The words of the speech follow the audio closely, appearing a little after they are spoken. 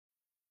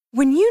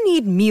When you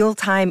need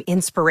mealtime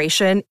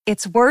inspiration,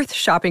 it's worth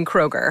shopping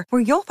Kroger,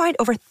 where you'll find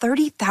over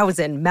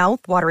 30,000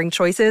 mouth-watering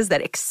choices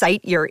that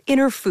excite your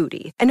inner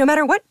foodie. And no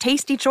matter what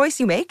tasty choice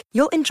you make,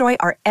 you'll enjoy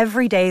our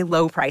everyday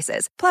low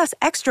prices, plus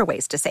extra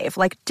ways to save,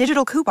 like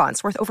digital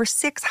coupons worth over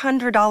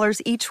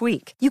 $600 each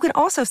week. You can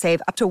also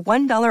save up to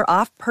 $1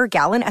 off per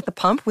gallon at the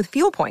pump with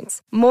fuel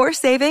points. More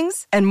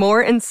savings and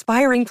more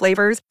inspiring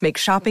flavors make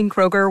shopping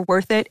Kroger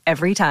worth it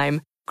every time.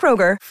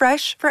 Kroger,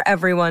 fresh for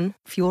everyone.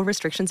 Fuel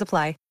restrictions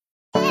apply.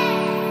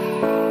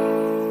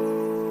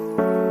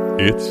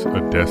 It's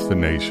a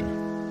destination.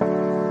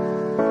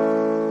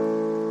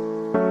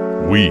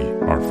 We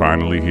are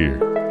finally here.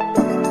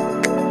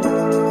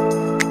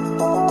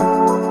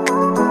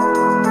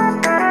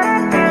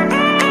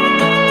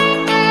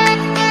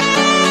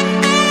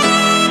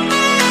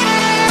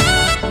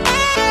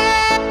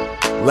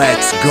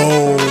 Let's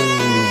go.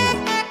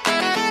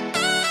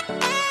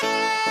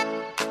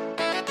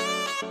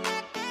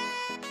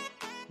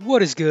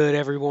 What is good,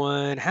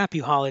 everyone? Happy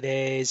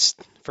holidays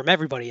from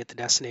everybody at the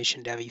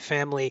Destination Devy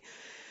family.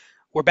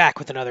 We're back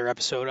with another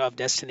episode of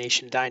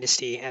Destination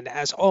Dynasty, and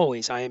as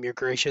always, I am your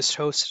gracious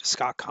host,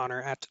 Scott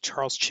Connor, at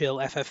Charles Chill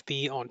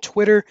FFB on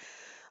Twitter.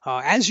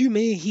 As you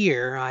may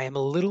hear, I am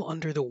a little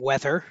under the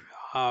weather.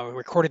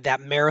 Recorded that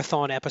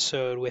marathon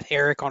episode with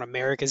Eric on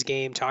America's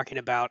Game, talking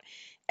about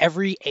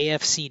every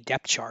AFC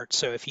depth chart.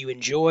 So if you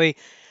enjoy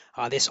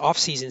this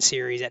offseason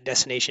series at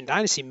Destination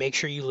Dynasty, make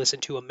sure you listen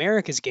to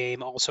America's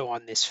Game also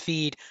on this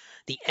feed.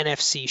 The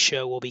NFC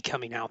show will be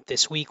coming out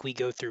this week. We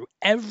go through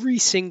every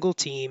single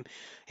team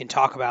and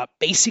talk about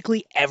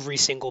basically every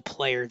single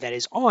player that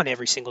is on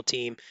every single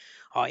team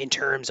in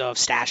terms of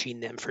stashing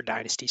them for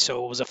Dynasty.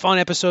 So it was a fun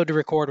episode to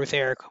record with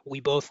Eric.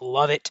 We both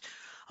love it.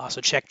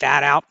 So check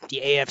that out.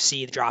 The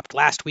AFC dropped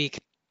last week.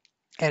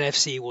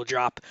 NFC will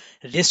drop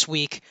this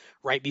week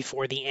right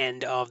before the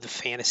end of the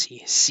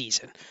fantasy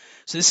season.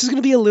 So this is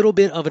going to be a little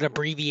bit of an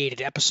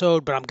abbreviated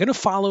episode, but I'm going to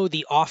follow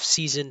the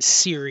off-season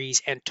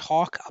series and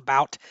talk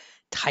about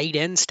tight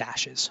end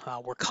stashes.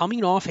 We're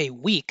coming off a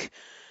week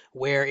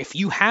where if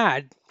you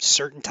had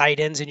certain tight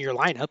ends in your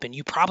lineup, and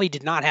you probably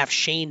did not have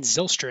Shane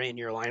Zylstra in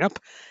your lineup,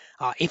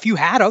 if you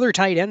had other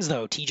tight ends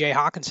though, TJ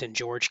Hawkinson,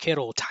 George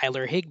Kittle,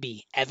 Tyler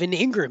Higbee, Evan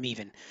Ingram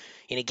even,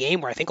 in a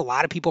game where I think a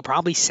lot of people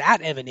probably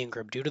sat Evan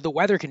Ingram due to the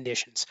weather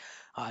conditions,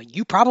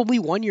 you probably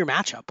won your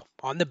matchup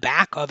on the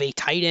back of a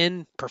tight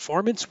end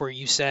performance where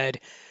you said,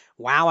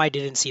 wow, I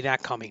didn't see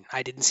that coming.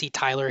 I didn't see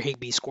Tyler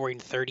Higbee scoring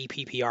 30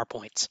 PPR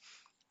points.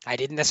 I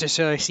didn't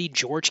necessarily see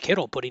George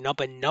Kittle putting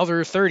up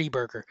another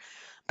 30-burger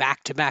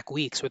back-to-back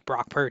weeks with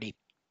Brock Purdy.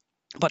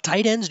 But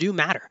tight ends do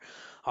matter.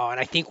 And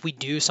I think we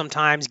do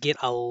sometimes get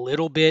a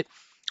little bit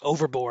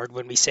overboard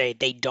when we say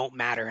they don't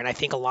matter. And I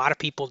think a lot of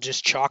people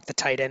just chalk the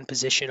tight end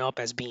position up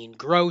as being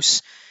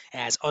gross,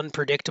 as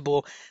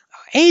unpredictable.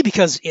 A,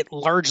 because it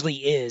largely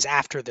is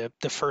after the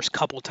first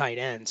couple tight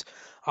ends.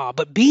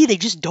 But B, they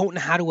just don't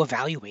know how to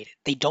evaluate it.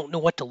 They don't know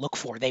what to look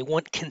for. They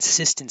want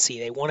consistency.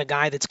 They want a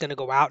guy that's going to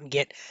go out and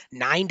get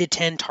 9 to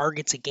 10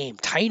 targets a game.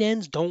 Tight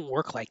ends don't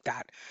work like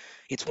that.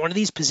 It's one of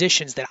these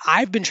positions that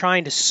I've been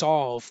trying to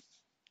solve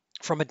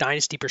from a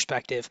dynasty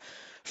perspective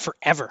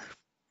forever,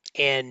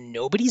 and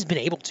nobody's been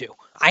able to.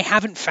 I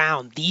haven't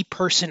found the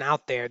person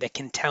out there that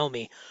can tell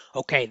me,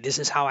 okay, this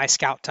is how I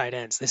scout tight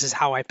ends. This is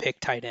how I pick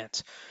tight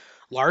ends.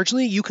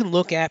 Largely, you can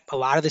look at a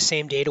lot of the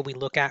same data we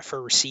look at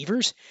for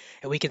receivers,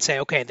 and we can say,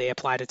 okay, they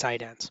apply to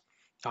tight ends.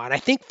 And I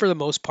think for the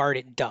most part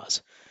it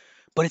does,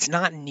 but it's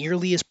not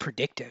nearly as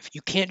predictive.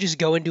 You can't just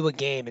go into a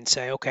game and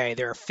say, okay,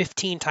 there are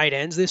 15 tight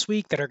ends this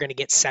week that are going to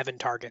get 7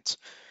 targets,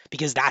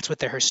 because that's what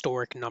their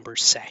historic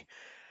numbers say.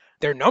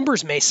 Their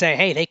numbers may say,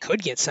 hey, they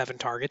could get 7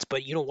 targets,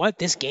 but you know what?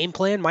 This game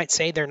plan might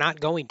say they're not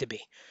going to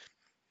be.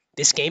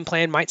 This game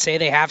plan might say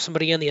they have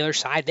somebody on the other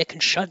side that can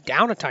shut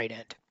down a tight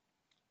end.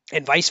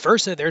 And vice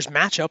versa, there's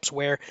matchups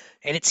where,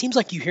 and it seems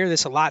like you hear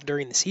this a lot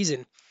during the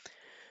season,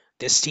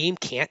 this team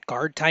can't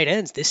guard tight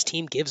ends. This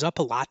team gives up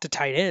a lot to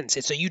tight ends.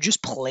 And so you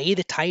just play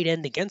the tight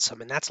end against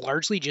them. And that's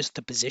largely just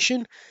the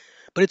position.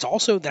 But it's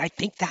also that I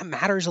think that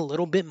matters a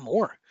little bit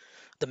more.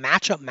 The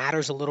matchup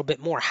matters a little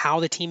bit more. How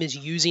the team is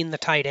using the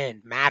tight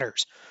end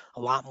matters a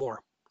lot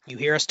more. You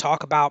hear us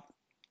talk about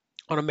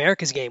on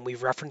America's Game,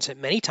 we've referenced it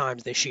many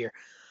times this year,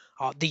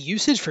 the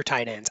usage for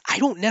tight ends. I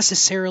don't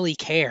necessarily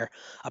care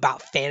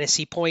about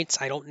fantasy points.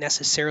 I don't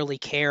necessarily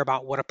care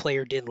about what a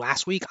player did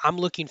last week. I'm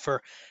looking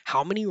for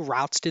how many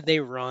routes did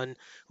they run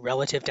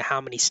relative to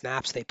how many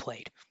snaps they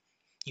played.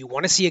 You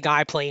want to see a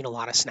guy playing a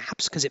lot of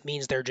snaps because it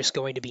means they're just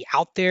going to be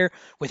out there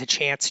with a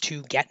chance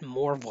to get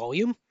more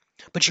volume.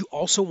 But you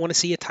also want to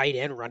see a tight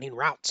end running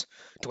routes.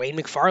 Dwayne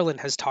McFarland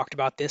has talked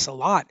about this a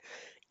lot.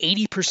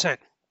 80%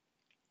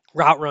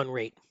 route run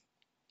rate.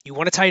 You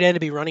want a tight end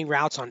to be running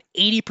routes on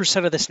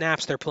 80% of the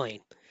snaps they're playing.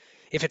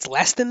 If it's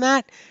less than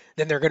that,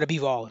 then they're going to be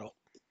volatile.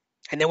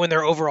 And then when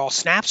their overall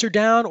snaps are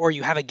down, or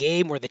you have a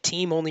game where the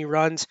team only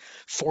runs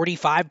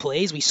 45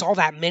 plays, we saw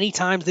that many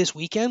times this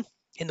weekend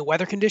in the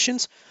weather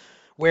conditions,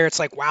 where it's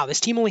like, wow, this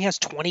team only has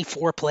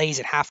 24 plays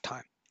at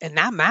halftime. And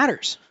that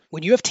matters.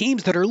 When you have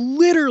teams that are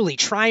literally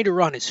trying to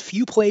run as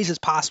few plays as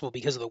possible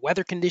because of the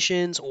weather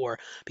conditions or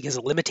because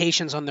of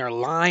limitations on their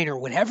line or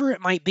whatever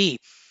it might be,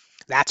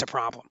 that's a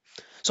problem.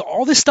 So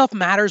all this stuff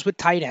matters with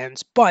tight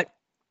ends, but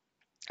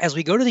as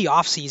we go to the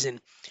offseason,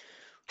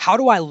 how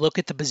do I look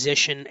at the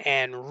position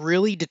and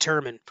really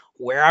determine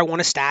where I want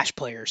to stash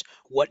players?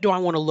 What do I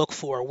want to look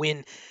for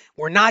when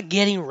we're not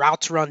getting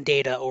routes run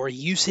data or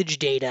usage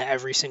data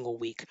every single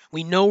week?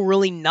 We know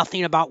really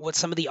nothing about what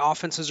some of the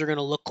offenses are going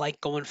to look like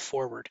going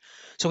forward.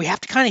 So we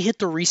have to kind of hit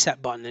the reset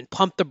button and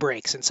pump the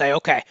brakes and say,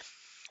 okay,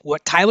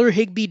 what Tyler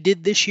Higbee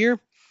did this year,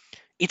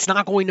 it's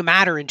not going to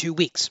matter in 2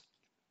 weeks.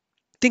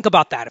 Think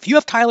about that. If you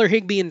have Tyler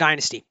Higbee in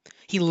Dynasty,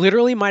 he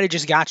literally might have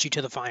just got you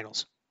to the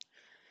finals.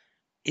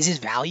 Is his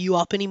value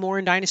up anymore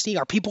in Dynasty?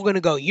 Are people going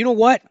to go, you know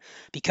what?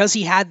 Because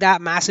he had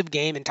that massive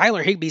game, and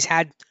Tyler Higbee's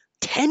had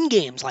 10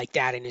 games like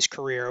that in his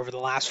career over the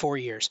last 4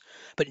 years.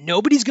 But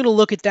nobody's going to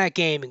look at that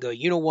game and go,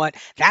 you know what?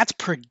 That's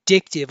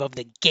predictive of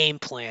the game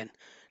plan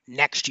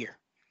next year.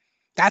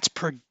 That's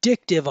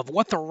predictive of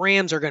what the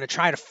Rams are going to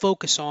try to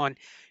focus on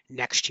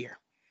next year.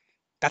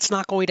 That's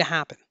not going to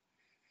happen.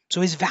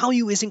 So his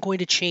value isn't going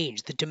to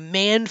change. The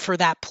demand for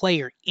that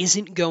player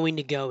isn't going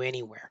to go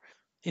anywhere.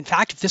 In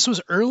fact, if this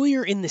was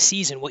earlier in the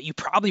season, what you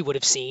probably would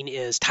have seen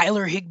is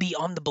Tyler Higbee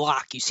on the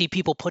block. You see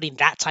people putting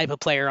that type of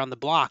player on the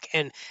block.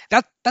 And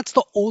that's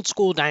the old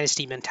school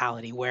dynasty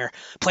mentality where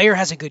player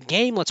has a good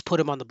game, let's put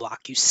him on the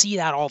block. You see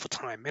that all the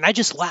time. And I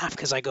just laugh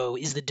because I go,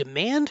 is the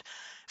demand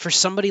for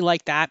somebody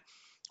like that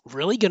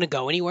really going to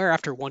go anywhere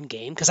after one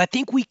game? Because I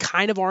think we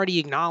kind of already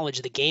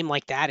acknowledge the game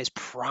like that is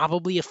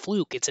probably a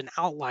fluke. It's an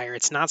outlier.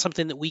 It's not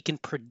something that we can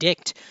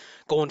predict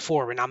going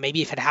forward. Now,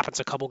 maybe if it happens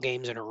a couple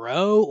games in a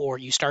row or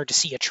you start to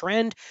see a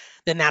trend,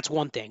 then that's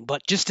one thing.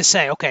 But just to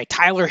say, okay,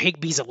 Tyler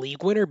Higbee's a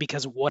league winner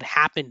because of what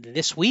happened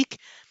this week,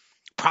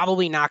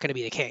 probably not going to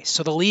be the case.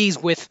 So the leagues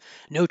with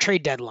no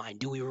trade deadline,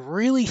 do we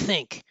really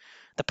think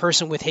the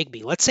person with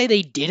Higbee, let's say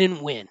they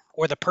didn't win,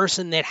 or the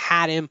person that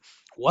had him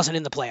wasn't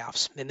in the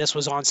playoffs and this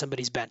was on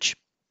somebody's bench,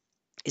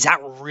 is that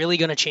really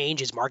going to change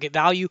his market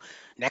value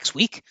next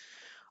week?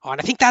 And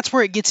I think that's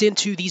where it gets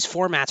into these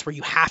formats where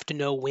you have to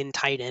know when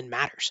tight end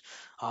matters.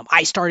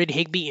 I started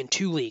Higbee in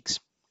 2 leagues.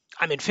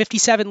 I'm in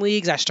 57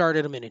 leagues. I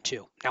started him in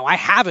 2. Now I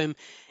have him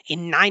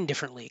in 9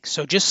 different leagues.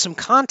 So just some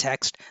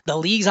context, the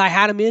leagues I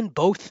had him in,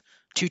 both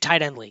 2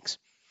 tight end leagues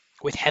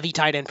with heavy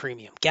tight end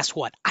premium. Guess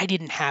what? I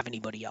didn't have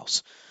anybody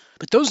else.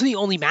 But those are the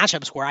only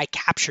matchups where I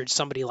captured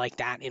somebody like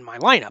that in my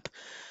lineup.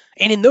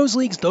 And in those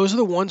leagues, those are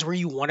the ones where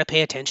you want to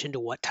pay attention to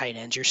what tight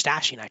ends you're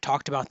stashing. I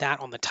talked about that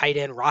on the tight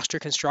end roster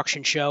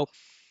construction show.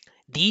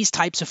 These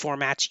types of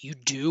formats, you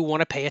do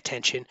want to pay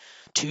attention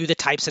to the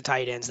types of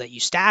tight ends that you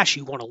stash.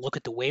 You want to look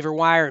at the waiver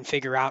wire and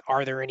figure out,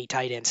 are there any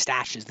tight end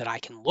stashes that I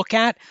can look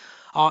at?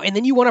 And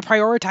then you want to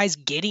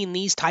prioritize getting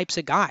these types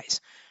of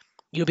guys.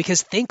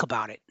 Because think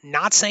about it.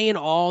 Not saying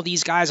all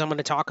these guys I'm going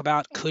to talk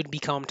about could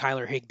become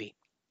Tyler Higbee,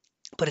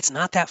 but it's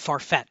not that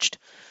far-fetched.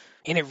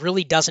 And it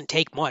really doesn't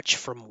take much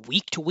from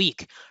week to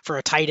week for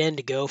a tight end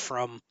to go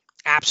from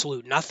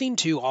absolute nothing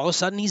to all of a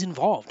sudden he's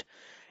involved.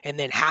 And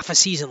then half a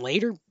season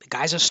later, the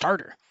guy's a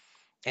starter.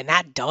 And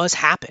that does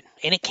happen.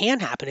 And it can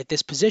happen at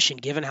this position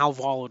given how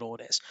volatile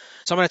it is.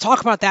 So I'm going to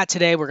talk about that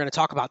today. We're going to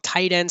talk about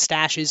tight end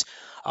stashes.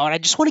 And I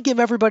just want to give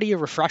everybody a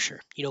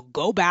refresher.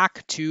 Go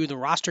back to the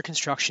roster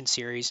construction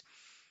series,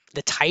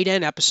 the tight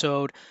end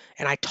episode,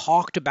 and I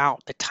talked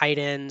about the tight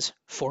ends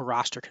for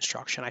roster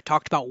construction. I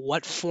talked about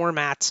what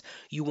formats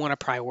you want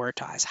to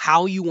prioritize,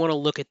 how you want to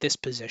look at this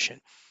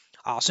position.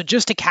 So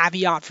just a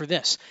caveat for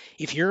this,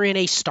 if you're in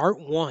a start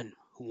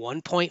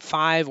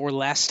 1.5 or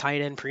less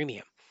tight end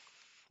premium,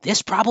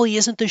 this probably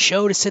isn't the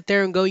show to sit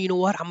there and go, you know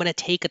what, I'm going to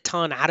take a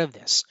ton out of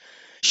this.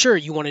 Sure,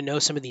 you want to know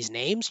some of these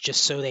names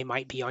just so they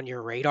might be on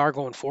your radar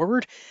going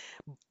forward.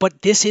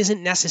 But this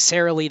isn't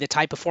necessarily the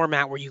type of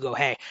format where you go,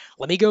 hey,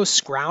 let me go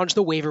scrounge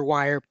the waiver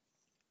wire,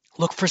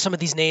 look for some of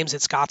these names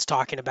that Scott's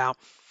talking about,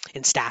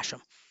 and stash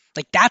them.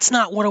 That's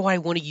not what I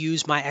want to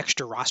use my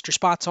extra roster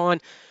spots on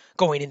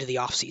going into the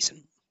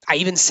offseason. I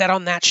even said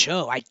on that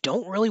show, I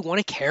don't really want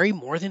to carry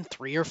more than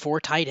 3 or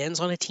 4 tight ends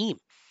on a team.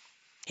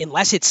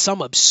 Unless it's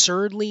some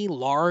absurdly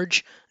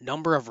large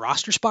number of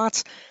roster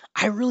spots,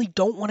 I really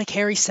don't want to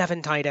carry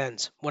 7 tight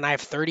ends when I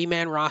have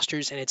 30-man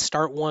rosters and it's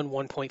start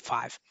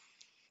 1.5.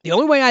 The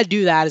only way I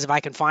do that is if I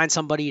can find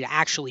somebody to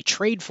actually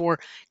trade for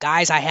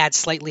guys I had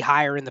slightly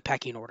higher in the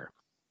pecking order.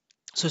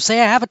 So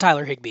say I have a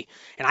Tyler Higbee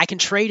and I can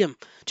trade him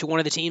to one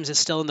of the teams that's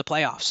still in the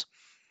playoffs.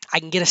 I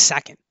can get a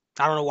second.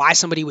 I don't know why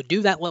somebody would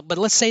do that, but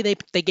let's say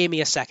they gave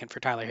me a second for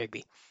Tyler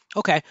Higbee.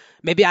 Okay,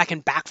 maybe I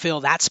can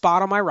backfill that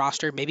spot on my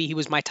roster. Maybe he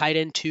was my tight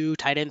end 2,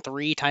 tight end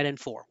 3, tight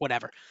end 4,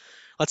 whatever.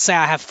 Let's say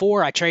I have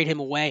 4, I trade him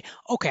away.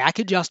 Okay, I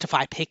could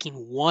justify picking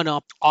one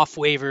up off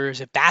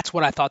waivers if that's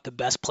what I thought the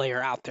best player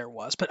out there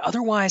was. But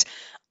otherwise,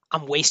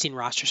 I'm wasting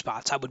roster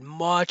spots. I would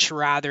much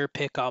rather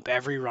pick up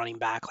every running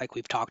back like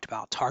we've talked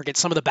about, target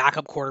some of the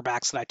backup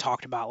quarterbacks that I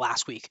talked about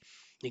last week.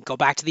 You can go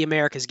back to the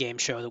America's Game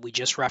show that we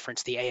just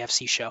referenced, the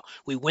AFC show.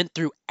 We went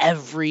through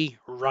every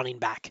running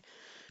back.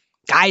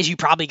 Guys, you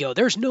probably go,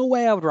 there's no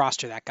way I would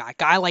roster that guy.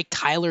 Guy like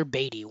Tyler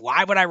Beatty.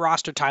 Why would I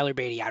roster Tyler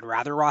Beatty? I'd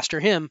rather roster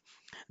him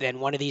than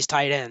one of these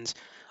tight ends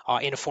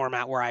in a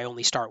format where I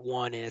only start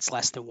one and it's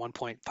less than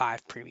 1.5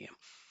 premium.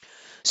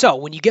 So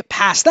when you get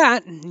past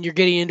that, and you're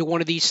getting into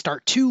one of these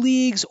start two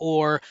leagues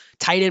or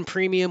tight end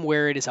premium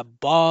where it is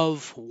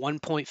above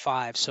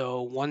 1.5.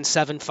 So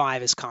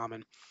 175 is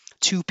common.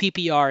 2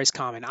 PPR is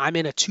common. I'm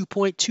in a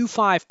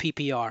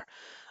 2.25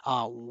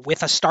 PPR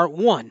with a start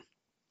one.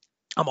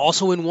 I'm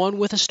also in one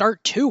with a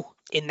start two.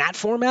 In that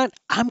format,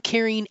 I'm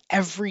carrying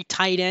every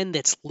tight end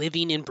that's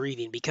living and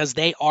breathing because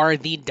they are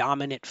the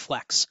dominant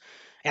flex.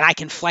 And I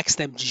can flex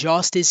them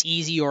just as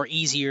easy or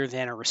easier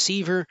than a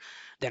receiver,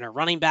 than a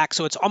running back.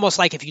 So it's almost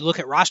like if you look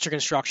at roster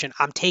construction,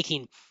 I'm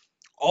taking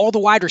all the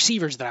wide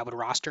receivers that I would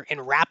roster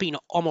and wrapping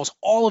almost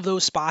all of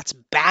those spots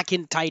back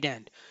in tight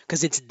end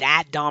because it's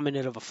that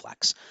dominant of a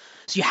flex.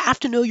 So you have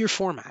to know your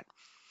format.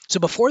 So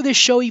before this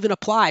show even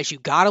applies, you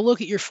got to look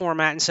at your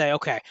format and say,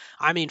 okay,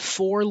 I'm in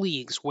 4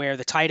 leagues where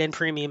the tight end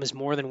premium is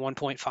more than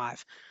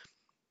 1.5,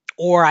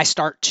 or I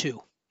start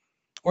 2,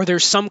 or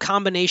there's some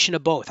combination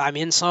of both. I'm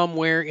in some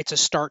where it's a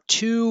start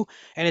 2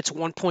 and it's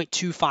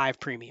 1.25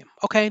 premium.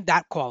 Okay,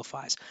 that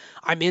qualifies.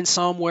 I'm in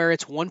some where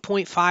it's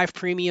 1.5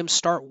 premium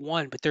start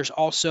 1, but there's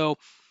also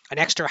an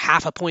extra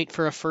half a point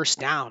for a first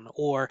down,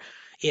 or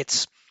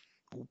it's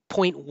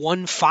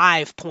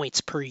 0.15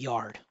 points per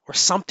yard or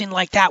something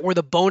like that where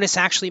the bonus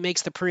actually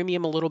makes the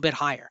premium a little bit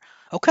higher.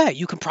 Okay,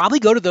 you can probably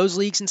go to those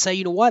leagues and say,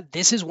 you know what,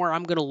 this is where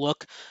I'm going to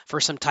look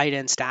for some tight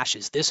end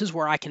stashes. This is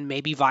where I can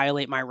maybe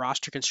violate my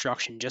roster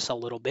construction just a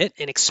little bit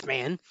and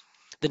expand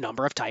the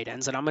number of tight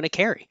ends that I'm going to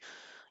carry.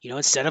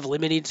 Instead of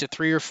limiting to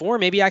 3 or 4,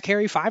 maybe I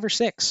carry 5 or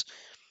 6.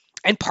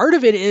 And part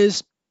of it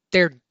is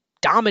they're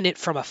dominant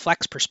from a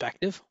flex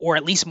perspective, or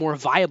at least more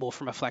viable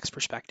from a flex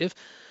perspective,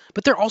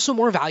 but they're also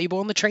more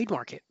valuable in the trade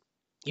market.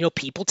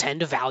 People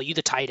tend to value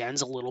the tight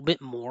ends a little bit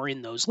more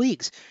in those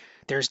leagues.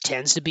 There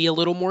tends to be a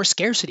little more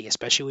scarcity,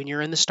 especially when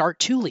you're in the start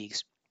 2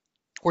 leagues,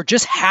 or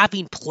just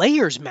having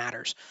players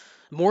matters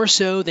more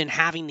so than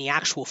having the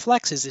actual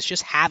flexes. It's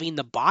just having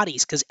the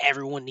bodies because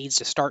everyone needs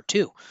to start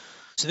 2.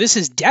 So this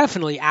is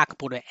definitely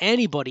applicable to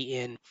anybody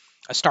in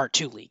a start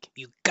 2 league.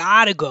 You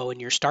got to go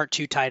in your start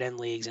 2 tight end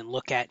leagues and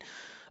look at,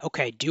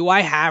 okay, do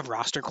I have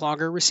roster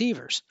clogger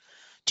receivers?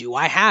 Do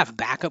I have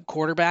backup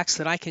quarterbacks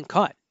that I can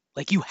cut?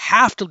 Like, you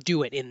have to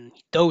do it in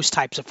those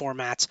types of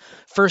formats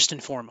first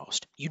and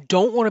foremost. You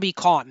don't want to be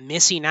caught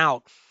missing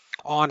out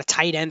on a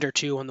tight end or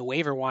two on the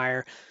waiver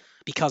wire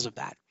because of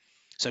that.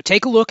 So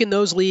take a look in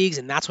those leagues,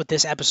 and that's what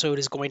this episode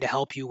is going to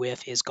help you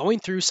with, is going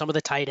through some of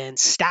the tight end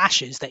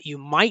stashes that you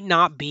might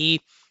not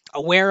be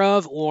aware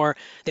of or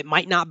that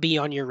might not be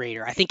on your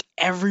radar. I think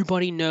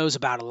everybody knows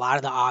about a lot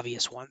of the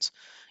obvious ones.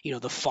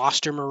 The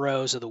Foster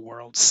Moreaus of the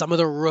world, some of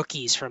the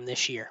rookies from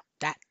this year.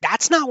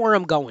 That's not where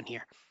I'm going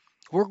here.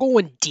 We're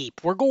going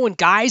deep. We're going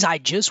guys I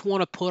just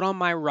want to put on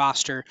my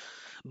roster,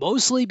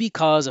 mostly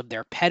because of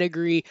their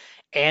pedigree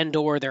and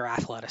or their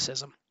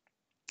athleticism.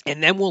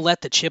 And then we'll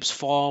let the chips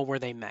fall where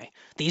they may.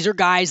 These are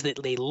guys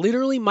that they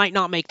literally might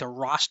not make the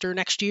roster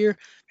next year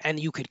and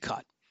you could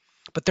cut.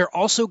 But they're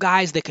also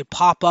guys that could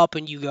pop up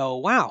and you go,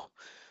 wow,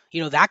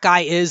 that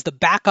guy is the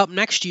backup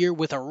next year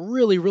with a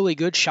really, really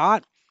good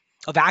shot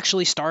of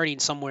actually starting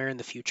somewhere in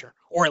the future.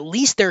 Or at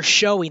least they're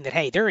showing that,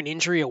 hey, they're an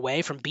injury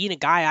away from being a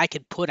guy I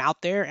could put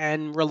out there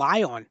and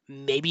rely on,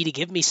 maybe to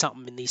give me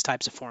something in these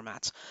types of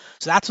formats.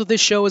 So that's what this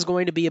show is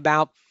going to be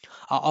about.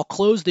 I'll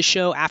close the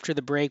show after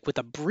the break with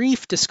a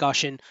brief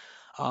discussion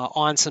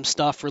on some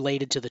stuff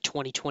related to the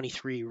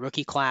 2023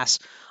 rookie class.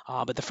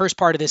 But the first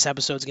part of this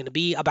episode is going to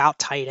be about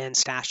tight end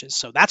stashes.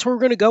 So that's where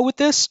we're going to go with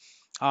this.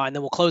 And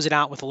then we'll close it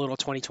out with a little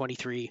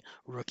 2023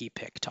 rookie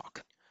pick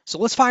talk. So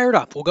let's fire it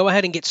up. We'll go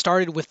ahead and get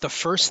started with the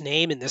first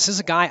name. And this is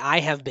a guy I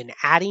have been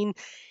adding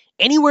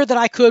anywhere that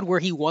I could where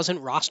he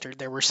wasn't rostered.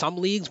 There were some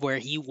leagues where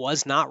he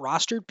was not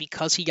rostered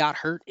because he got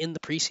hurt in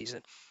the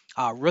preseason.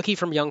 Rookie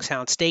from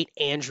Youngstown State,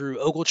 Andrew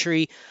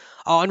Ogletree.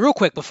 And real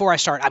quick, before I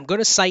start, I'm going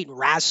to cite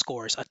RAS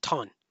scores a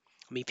ton.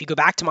 I mean, if you go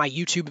back to my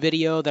YouTube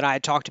video that I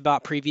had talked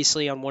about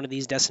previously on one of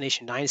these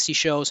Destination Dynasty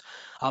shows,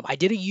 I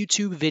did a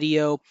YouTube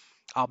video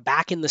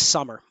back in the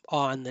summer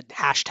on the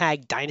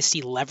hashtag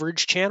Dynasty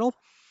Leverage channel,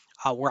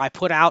 where I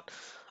put out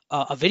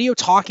a video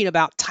talking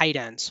about tight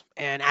ends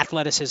and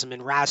athleticism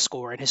and RAS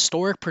score and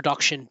historic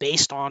production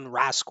based on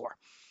RAS score.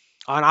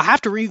 And I'll have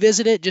to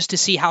revisit it just to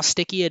see how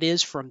sticky it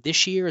is from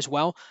this year as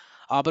well.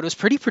 But it was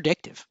pretty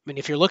predictive. I mean,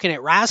 if you're looking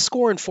at RAS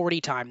score and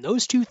 40 time,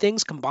 those two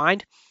things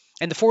combined,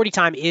 and the 40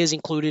 time is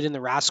included in the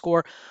RAS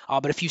score.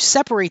 But if you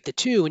separate the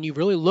two and you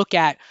really look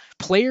at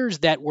players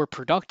that were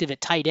productive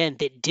at tight end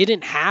that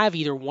didn't have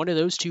either one of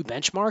those two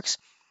benchmarks,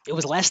 it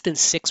was less than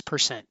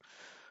 6%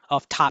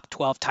 of top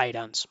 12 tight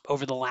ends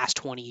over the last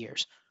 20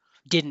 years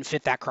didn't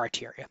fit that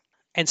criteria.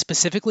 And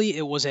specifically,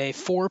 it was a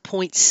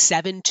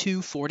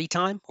 4.72 40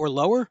 time or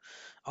lower,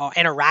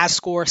 and a RAS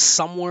score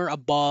somewhere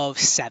above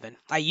 7.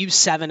 I used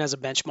 7 as a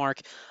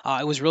benchmark.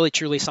 It was really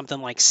truly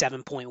something like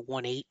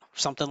 7.18,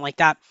 something like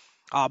that.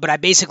 But I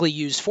basically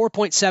used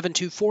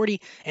 4.72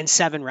 40 and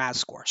 7 RAS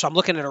score. So I'm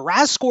looking at a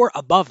RAS score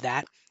above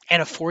that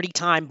and a 40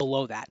 time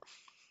below that.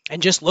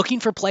 And just looking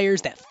for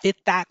players that fit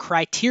that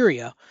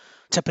criteria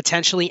to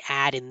potentially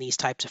add in these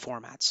types of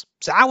formats.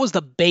 So that was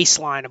the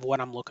baseline of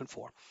what I'm looking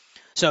for.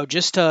 So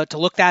just to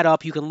look that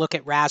up, you can look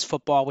at RAS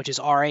Football, which is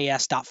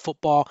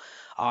ras.football,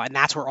 and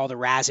that's where all the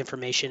RAS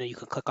information, and you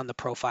can click on the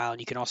profile, and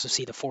you can also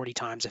see the 40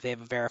 times. If they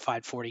have a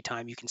verified 40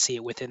 time, you can see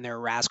it within their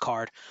RAS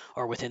card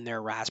or within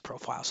their RAS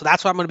profile. So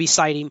that's what I'm going to be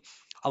citing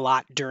a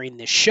lot during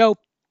this show.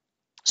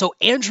 So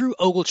Andrew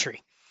Ogletree,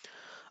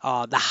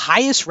 the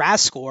highest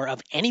RAS score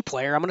of any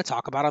player I'm going to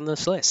talk about on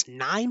this list,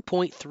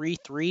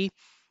 9.33.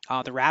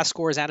 The RAS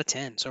score is out of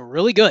 10, so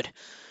really good.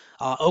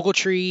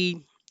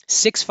 Ogletree,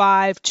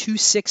 6'5",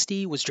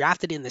 260, was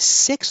drafted in the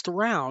 6th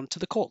round to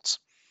the Colts.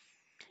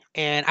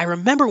 And I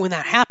remember when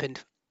that happened,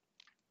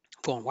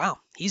 going, wow,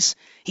 he's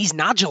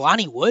not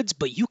Jelani Woods,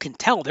 but you can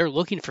tell they're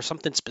looking for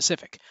something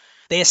specific.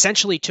 They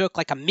essentially took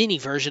like a mini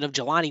version of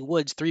Jelani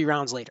Woods 3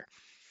 rounds later.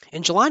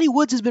 And Jelani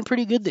Woods has been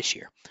pretty good this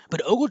year.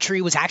 But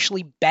Ogletree was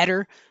actually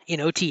better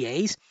in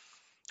OTAs.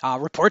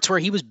 Reports where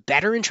he was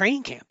better in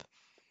training camp.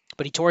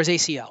 But he tore his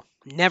ACL.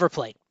 Never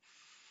played.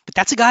 But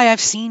that's a guy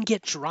I've seen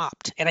get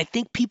dropped. And I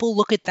think people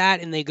look at that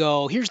and they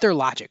go, here's their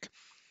logic.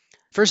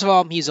 First of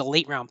all, he's a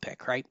late round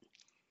pick, right?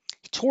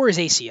 He tore his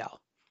ACL.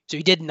 So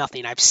he did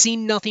nothing. I've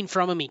seen nothing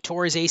from him. He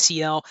tore his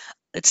ACL.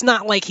 It's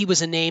not like he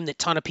was a name that a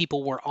ton of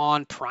people were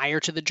on prior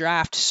to the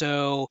draft.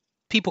 So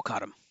people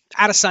cut him.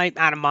 Out of sight,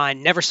 out of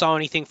mind. Never saw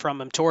anything from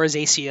him. Tore his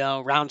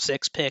ACL, round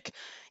 6 pick.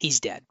 He's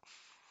dead.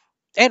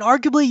 And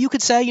arguably, you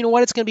could say, you know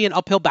what, it's going to be an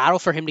uphill battle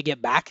for him to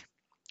get back.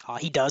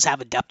 He does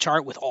have a depth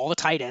chart with all the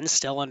tight ends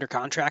still under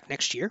contract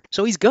next year.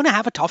 So he's going to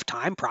have a tough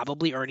time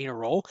probably earning a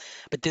role.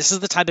 But this is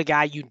the type of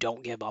guy you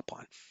don't give up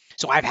on.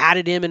 So I've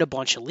had him in a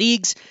bunch of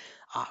leagues.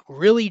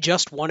 Really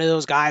just one of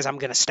those guys I'm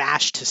going to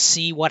stash to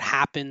see what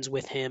happens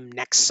with him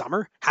next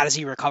summer. How does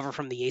he recover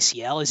from the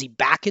ACL? Is he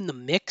back in the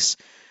mix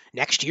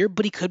next year?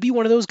 But he could be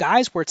one of those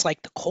guys where it's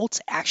like the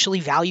Colts actually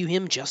value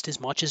him just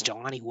as much as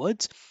Jelani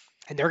Woods.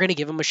 And they're going to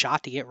give him a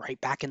shot to get right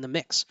back in the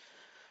mix.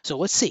 So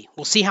let's see.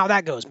 We'll see how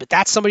that goes. But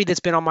that's somebody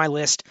that's been on my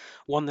list,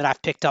 one that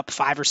I've picked up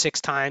 5 or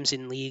 6 times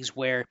in leagues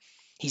where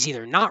he's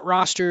either not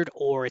rostered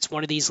or it's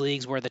one of these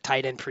leagues where the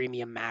tight end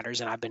premium matters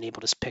and I've been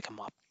able to pick him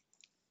up.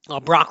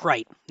 Brock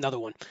Wright, another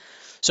one.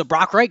 So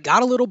Brock Wright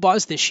got a little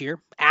buzz this year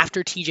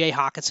after TJ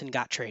Hockenson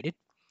got traded.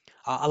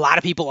 A lot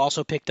of people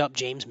also picked up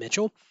James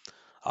Mitchell.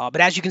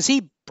 But as you can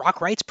see,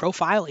 Brock Wright's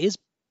profile is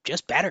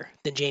just better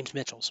than James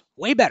Mitchell's.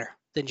 Way better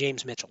than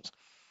James Mitchell's.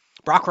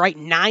 Brock Wright,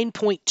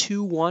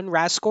 9.21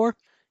 RAS score.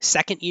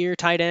 Second-year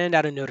tight end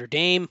out of Notre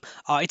Dame.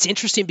 It's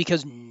interesting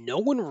because no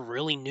one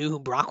really knew who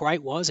Brock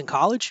Wright was in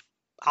college.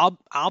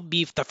 I'll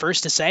be the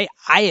first to say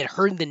I had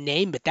heard the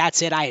name, but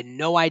that's it. I had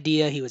no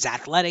idea he was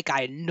athletic. I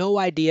had no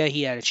idea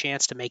he had a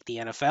chance to make the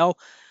NFL.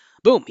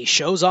 Boom, he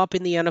shows up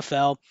in the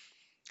NFL,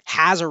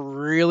 has a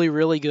really,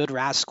 really good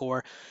RAS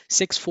score,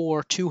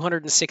 6'4",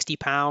 260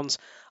 pounds,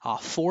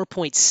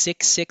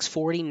 4.66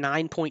 40,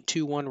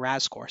 9.21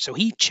 RAS score. So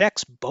he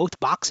checks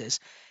both boxes,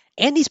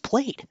 and he's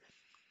played.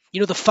 You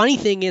know, the funny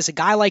thing is a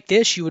guy like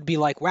this, you would be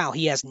like, wow,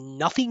 he has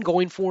nothing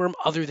going for him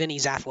other than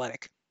he's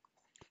athletic.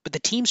 But the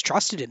teams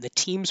trusted him. The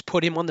teams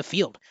put him on the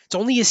field. It's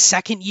only his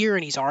second year,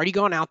 and he's already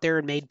gone out there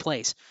and made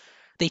plays.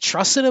 They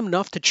trusted him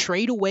enough to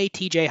trade away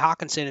TJ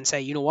Hockenson and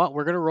say, you know what,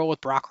 we're going to roll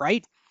with Brock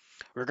Wright.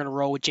 We're going to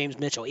roll with James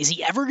Mitchell. Is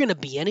he ever going to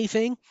be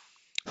anything?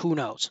 Who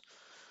knows?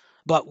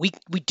 But we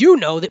do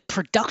know that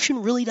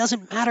production really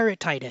doesn't matter at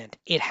tight end.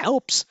 It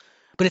helps.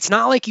 But it's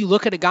not like you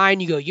look at a guy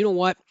and you go, you know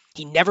what,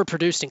 he never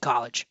produced in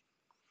college,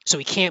 so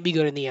he can't be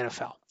good in the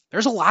NFL.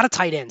 There's a lot of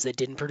tight ends that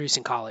didn't produce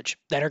in college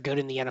that are good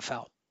in the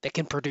NFL, that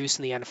can produce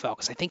in the NFL,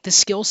 because I think the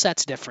skill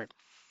set's different.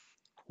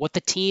 What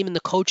the team and the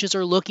coaches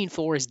are looking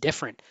for is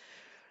different.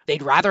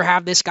 They'd rather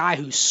have this guy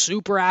who's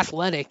super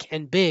athletic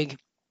and big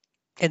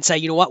and say,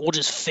 you know what, we'll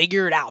just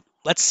figure it out.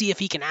 Let's see if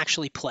he can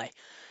actually play.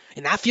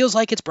 And that feels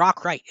like it's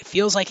Brock Wright. It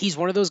feels like he's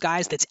one of those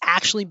guys that's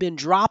actually been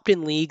dropped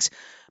in leagues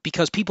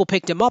because people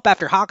picked him up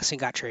after Hockenson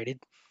got traded,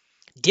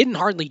 didn't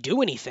hardly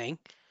do anything,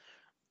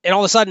 and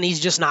all of a sudden he's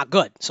just not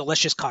good. So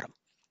let's just cut him.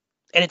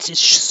 And it's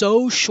just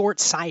so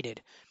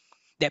short-sighted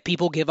that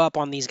people give up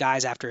on these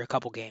guys after a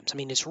couple games. I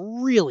mean, it's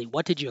really,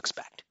 what did you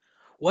expect?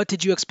 What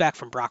did you expect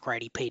from Brock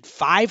Wright? He played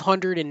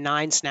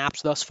 509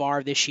 snaps thus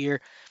far this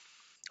year,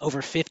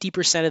 over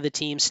 50% of the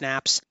team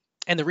snaps.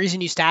 And the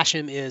reason you stash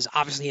him is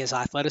obviously his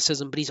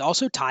athleticism, but he's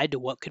also tied to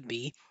what could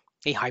be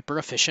a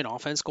hyper-efficient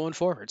offense going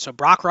forward. So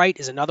Brock Wright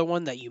is another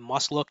one that you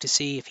must look to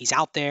see if he's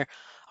out there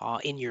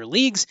in your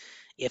leagues.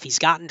 If he's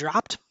gotten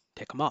dropped,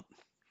 pick him up.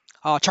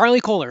 Charlie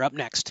Kolar up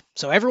next.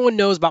 So everyone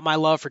knows about my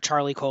love for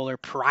Charlie Kolar.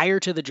 Prior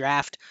to the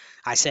draft,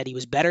 I said he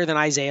was better than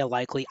Isaiah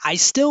Likely. I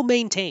still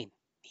maintain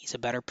he's a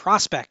better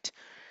prospect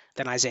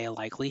than Isaiah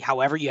Likely.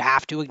 However, you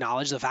have to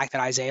acknowledge the fact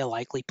that Isaiah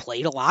Likely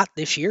played a lot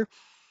this year.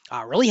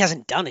 Really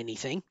hasn't done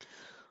anything.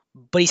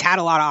 but he's had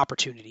a lot of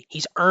opportunity.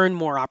 He's earned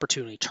more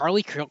opportunity.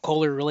 Charlie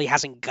Kolar really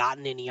hasn't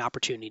gotten any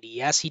opportunity.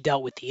 Yes, he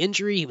dealt with the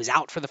injury. He was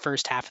out for the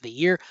first half of the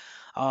year,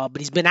 but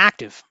he's been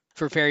active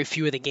for very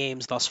few of the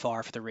games thus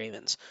far for the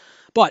Ravens.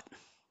 But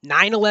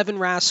 9.11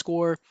 RAS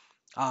score,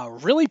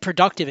 really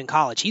productive in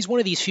college. He's one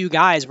of these few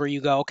guys where you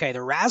go, okay,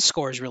 the RAS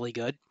score is really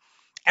good.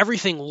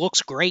 Everything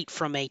looks great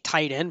from a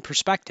tight end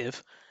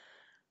perspective,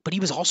 but he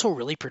was also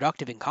really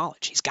productive in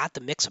college. He's got the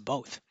mix of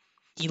both.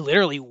 He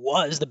literally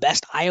was the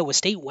best Iowa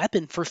State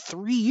weapon for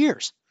 3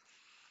 years.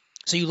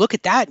 So you look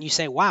at that and you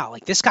say, wow,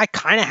 like this guy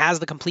kind of has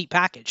the complete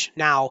package.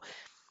 Now,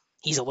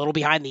 he's a little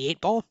behind the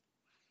 8 ball,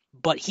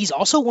 but he's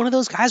also one of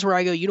those guys where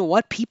I go, you know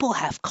what? People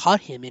have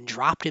cut him and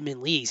dropped him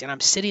in leagues. And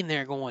I'm sitting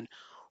there going,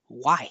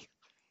 why?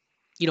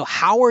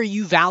 How are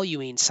you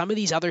valuing some of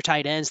these other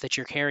tight ends that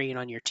you're carrying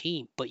on your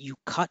team, but you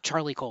cut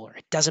Charlie Kolar?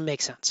 It doesn't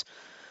make sense.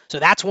 So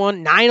that's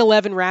one.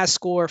 9.11 RAS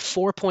score,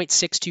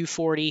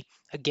 4.6240.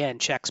 Again,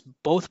 checks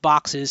both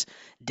boxes.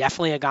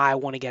 Definitely a guy I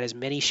want to get as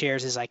many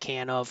shares as I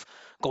can of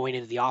going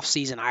into the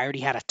offseason. I already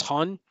had a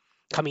ton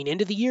coming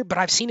into the year, but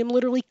I've seen him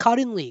literally cut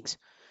in leagues,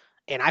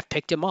 and I've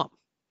picked him up.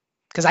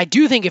 Because I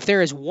do think if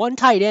there is one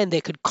tight end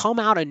that could come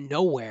out of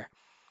nowhere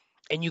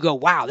and you go,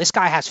 wow, this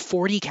guy has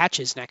 40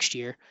 catches next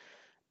year,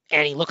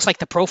 and he looks like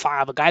the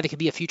profile of a guy that could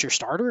be a future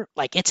starter,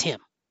 like it's him.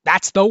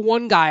 That's the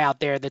one guy out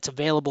there that's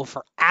available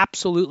for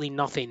absolutely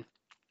nothing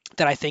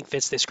that I think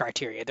fits this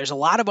criteria. There's a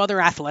lot of other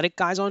athletic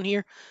guys on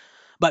here,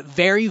 but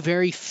very,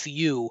 very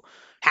few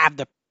have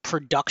the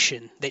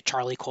production that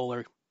Charlie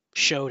Kolar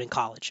showed in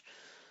college.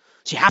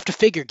 So you have to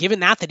figure,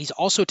 given that he's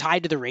also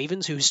tied to the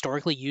Ravens, who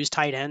historically use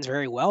tight ends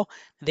very well,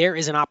 there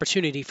is an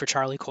opportunity for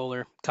Charlie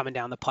Kolar coming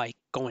down the pike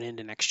going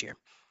into next year.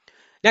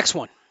 Next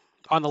one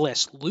on the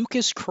list,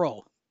 Lucas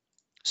Krull.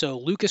 So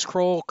Lucas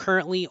Krull,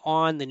 currently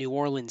on the New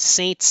Orleans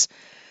Saints,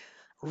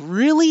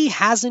 really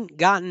hasn't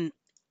gotten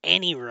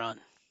any run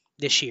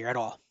this year at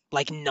all,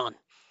 like none.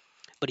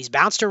 But he's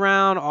bounced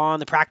around on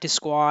the practice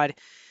squad.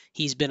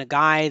 He's been a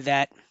guy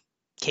that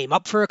came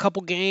up for a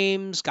couple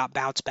games, got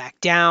bounced back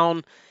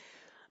down.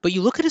 But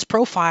you look at his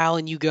profile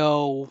and you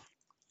go,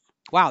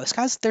 wow,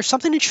 there's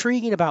something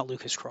intriguing about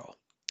Lucas Krull.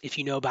 If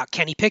you know about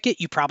Kenny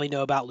Pickett, you probably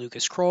know about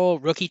Lucas Krull,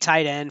 rookie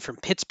tight end from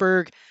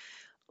Pittsburgh.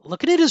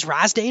 Looking at his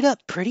RAS data,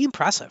 pretty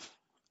impressive.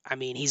 I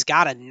mean, he's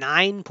got a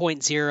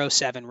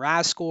 9.07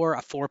 RAS score,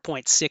 a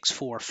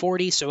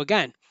 4.6440. So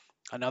again,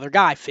 another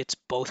guy fits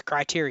both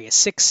criteria.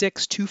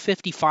 6'6",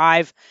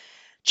 255,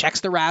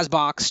 checks the RAS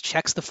box,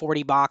 checks the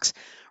 40 box.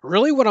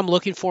 Really what I'm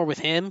looking for with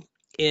him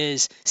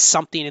is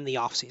something in the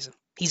offseason.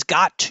 He's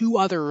got two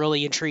other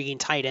really intriguing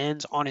tight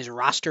ends on his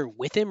roster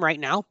with him right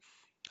now,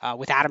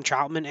 with Adam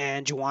Troutman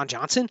and Juwan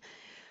Johnson.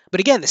 But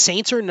again, the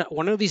Saints are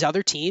one of these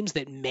other teams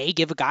that may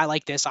give a guy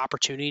like this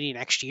opportunity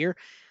next year.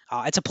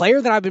 It's a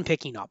player that I've been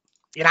picking up,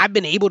 and I've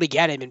been able to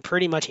get him in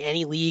pretty much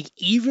any league,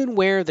 even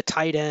where the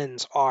tight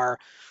ends are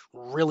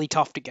really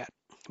tough to get.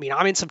 I mean,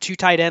 I'm in some 2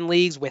 tight end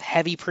leagues with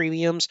heavy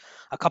premiums,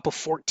 a couple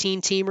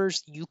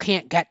 14-teamers. You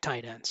can't get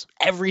tight ends.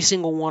 Every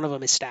single one of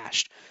them is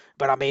stashed,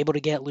 but I'm able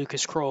to get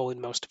Lucas Krull in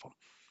most of them.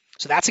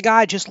 So that's a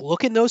guy, just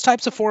look in those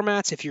types of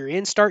formats. If you're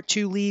in start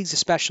 2 leagues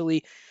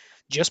especially,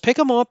 just pick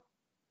him up.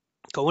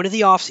 Go into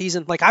the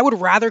offseason. Like, I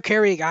would rather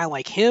carry a guy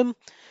like him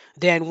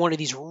than one of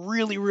these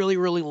really, really,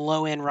 really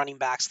low-end running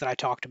backs that I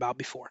talked about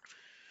before.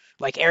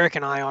 Like Eric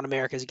and I on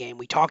America's Game,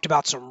 we talked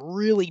about some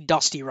really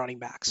dusty running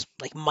backs,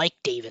 like Mike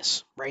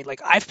Davis, right?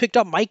 Like, I've picked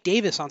up Mike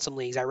Davis on some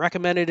leagues. I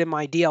recommended in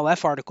my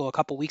DLF article a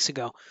couple weeks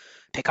ago,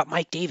 pick up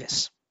Mike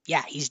Davis.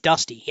 Yeah, he's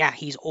dusty. Yeah,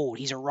 he's old.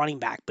 He's a running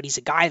back, but he's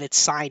a guy that's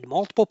signed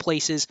multiple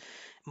places,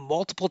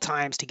 multiple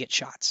times to get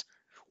shots.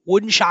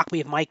 Wouldn't shock me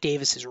if Mike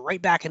Davis is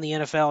right back in the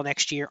NFL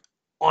next year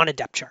on a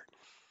depth chart.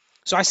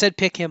 So I said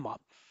pick him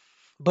up.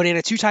 But in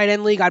a 2 tight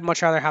end league, I'd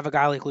much rather have a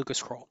guy like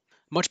Lucas Krull.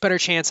 Much better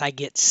chance I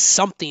get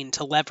something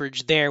to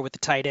leverage there with the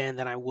tight end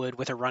than I would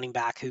with a running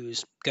back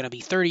who's going to be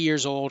 30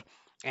 years old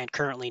and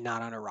currently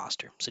not on a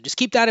roster. So just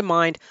keep that in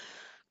mind.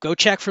 Go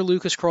check for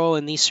Lucas Krull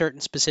in these certain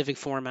specific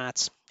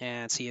formats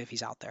and see if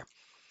he's out there.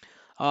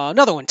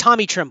 Another one,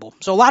 Tommy Tremble.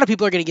 So a lot of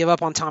people are going to give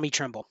up on Tommy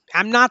Tremble.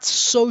 I'm not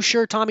so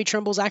sure Tommy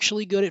Tremble's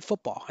actually good at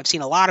football. I've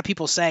seen a lot of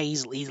people say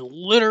he's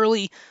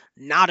literally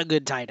not a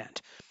good tight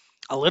end.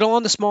 A little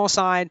on the small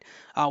side,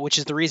 which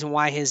is the reason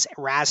why his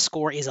RAS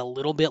score is a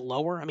little bit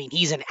lower. I mean,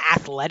 he's an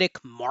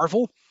athletic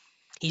marvel.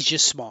 He's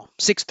just small.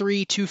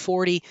 6'3",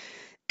 240,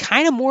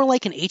 kind of more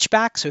like an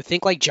H-back, so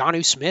think like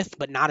Jonnu Smith,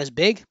 but not as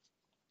big.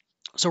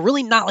 So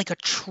really not like a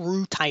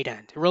true tight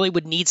end. It really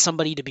would need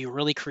somebody to be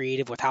really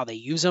creative with how they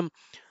use him.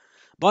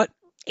 But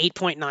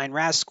 8.9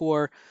 RAS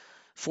score,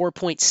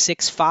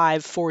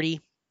 4.65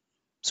 40.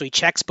 So he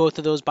checks both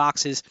of those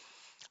boxes.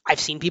 I've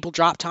seen people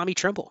drop Tommy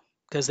Tremble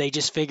because they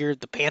just figured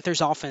the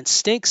Panthers offense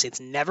stinks. It's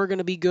never going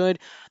to be good.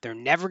 They're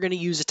never going to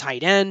use a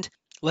tight end.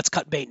 Let's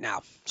cut bait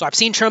now. So I've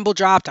seen Tremble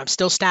dropped. I'm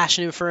still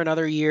stashing him for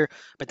another year,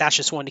 but that's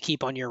just one to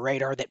keep on your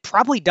radar that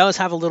probably does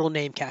have a little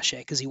name cachet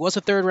because he was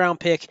a 3rd-round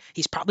pick.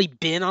 He's probably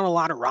been on a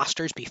lot of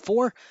rosters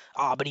before,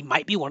 but he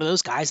might be one of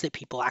those guys that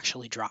people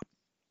actually drop.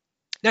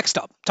 Next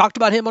up, talked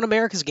about him on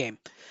America's Game.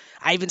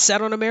 I even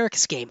said on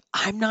America's Game,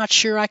 I'm not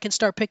sure I can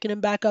start picking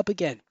him back up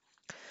again.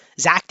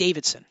 Zach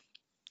Davidson.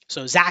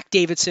 So Zach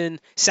Davidson,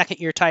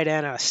 second-year tight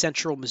end out of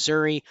Central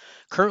Missouri,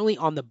 currently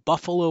on the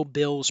Buffalo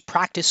Bills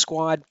practice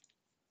squad.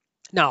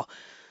 Now,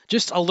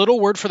 just a little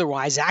word for the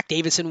wise, Zach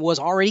Davidson was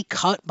already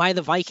cut by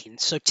the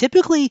Vikings. So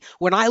typically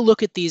when I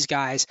look at these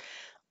guys,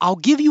 I'll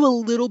give you a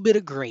little bit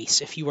of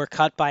grace if you were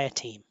cut by a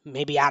team,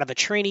 maybe out of a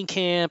training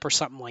camp or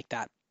something like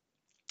that.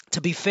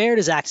 To be fair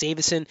to Zach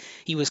Davidson,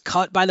 he was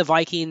cut by the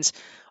Vikings.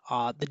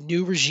 The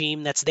new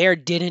regime that's there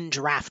didn't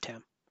draft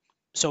him.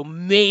 So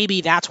maybe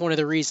that's one of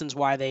the reasons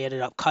why they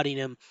ended up cutting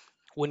him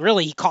when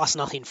really he cost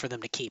nothing for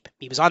them to keep.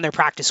 He was on their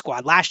practice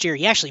squad last year.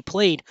 He actually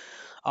played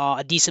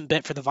a decent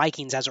bit for the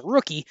Vikings as a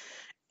rookie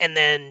and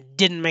then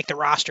didn't make the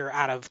roster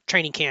out of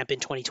training camp in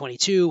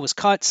 2022, was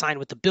cut, signed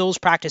with the Bills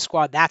practice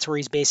squad. That's where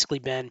he's basically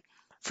been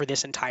for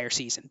this entire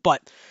season.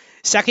 But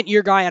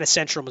second-year guy out of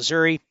Central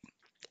Missouri,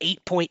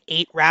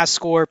 8.8 RAS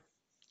score.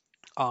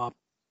 A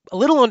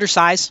little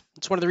undersized.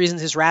 It's one of the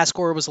reasons his RAS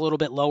score was a little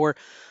bit lower.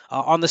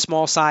 On the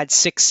small side,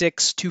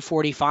 6'6",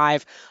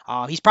 245.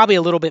 He's probably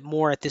a little bit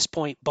more at this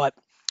point, but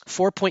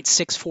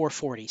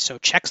 4.6440. So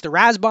checks the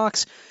RAS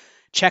box,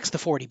 checks the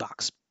 40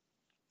 box.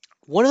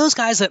 One of those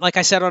guys that, like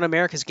I said on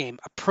America's Game,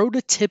 a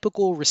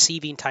prototypical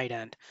receiving tight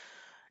end.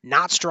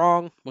 Not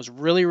strong, was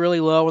really, really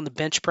low on the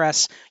bench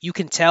press. You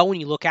can tell when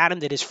you look at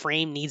him that his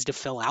frame needs to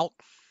fill out.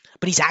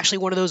 But he's actually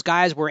one of those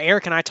guys where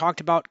Eric and I talked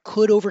about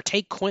could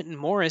overtake Quentin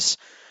Morris,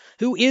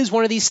 who is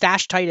one of these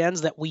stash tight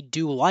ends that we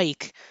do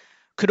like,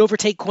 could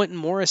overtake Quentin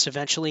Morris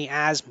eventually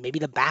as maybe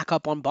the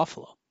backup on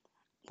Buffalo.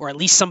 Or at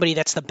least somebody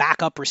that's the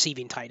backup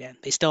receiving tight end.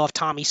 They still have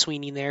Tommy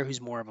Sweeney there, who's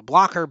more of a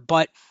blocker,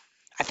 but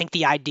I think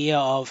the idea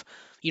of,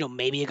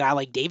 maybe a guy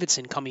like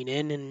Davidson coming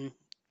in and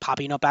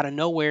popping up out of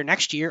nowhere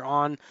next year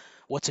on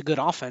what's a good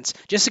offense,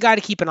 just a guy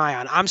to keep an eye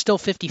on. I'm still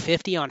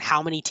 50-50 on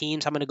how many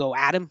teams I'm going to go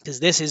at him, because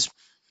this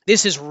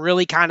is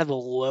really kind of the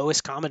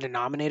lowest common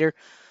denominator.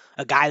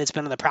 A guy that's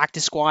been on the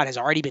practice squad has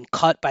already been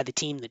cut by the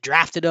team that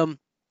drafted him.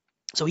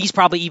 So he's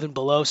probably even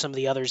below some of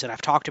the others that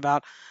I've talked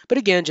about. But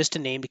again, just a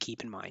name to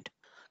keep in mind.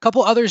 A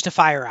couple others to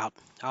fire out.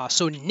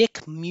 So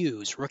Nick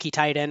Muse, rookie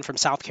tight end from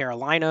South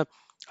Carolina,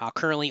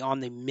 currently on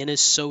the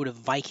Minnesota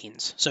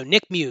Vikings. So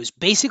Nick Muse,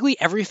 basically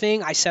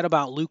everything I said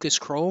about Lucas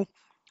Kroll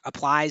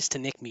applies to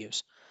Nick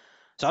Muse.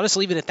 So I'll just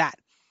leave it at that.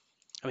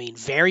 I mean,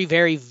 very,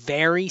 very,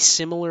 very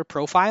similar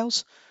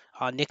profiles.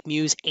 Nick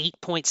Muse,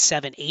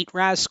 8.78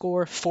 RAS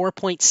score,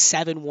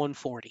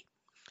 4.7140.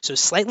 So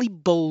slightly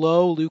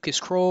below Lucas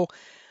Kroll,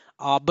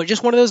 but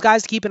just one of those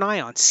guys to keep an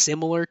eye on.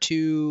 Similar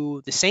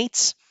to the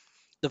Saints,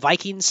 the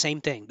Vikings, same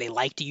thing. They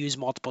like to use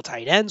multiple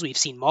tight ends. We've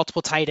seen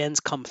multiple tight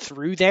ends come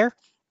through there.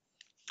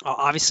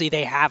 Obviously,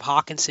 they have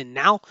Hawkinson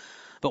now,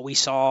 but we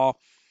saw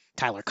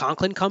Tyler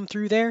Conklin come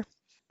through there.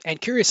 And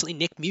curiously,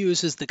 Nick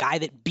Muse is the guy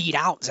that beat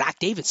out Zach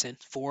Davidson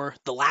for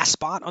the last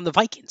spot on the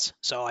Vikings.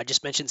 So I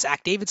just mentioned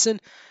Zach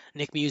Davidson.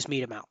 Nick Muse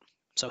beat him out.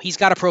 So he's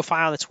got a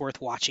profile that's worth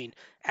watching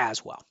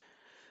as well.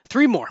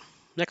 Three more.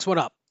 Next one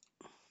up.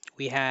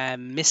 We have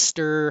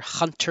Mr.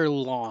 Hunter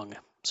Long.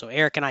 So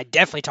Eric and I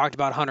definitely talked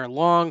about Hunter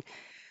Long.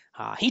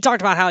 He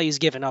talked about how he's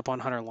given up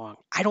on Hunter Long.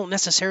 I don't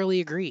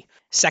necessarily agree.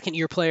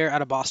 Second-year player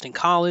out of Boston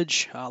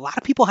College. A lot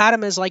of people had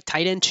him as like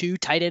tight end 2,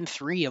 tight end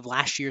 3 of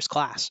last year's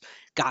class.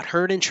 Got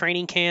hurt in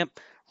training camp.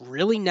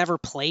 Really never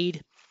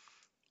played.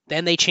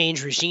 Then they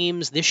changed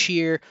regimes this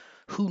year.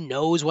 Who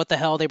knows what the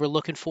hell they were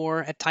looking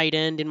for at tight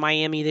end in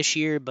Miami this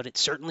year, but it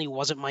certainly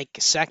wasn't Mike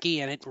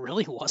Gesicki, and it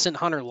really wasn't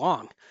Hunter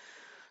Long.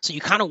 So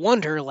you kind of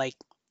wonder, like,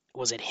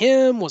 was it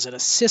him? Was it a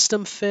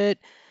system fit?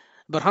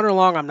 But Hunter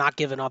Long, I'm not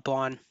giving up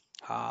on.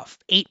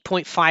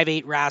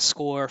 8.58 RAS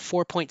score,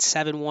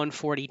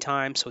 4.7140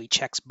 time, so he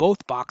checks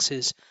both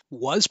boxes.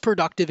 Was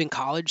productive in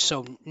college,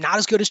 so not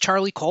as good as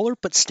Charlie Kolar,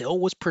 but still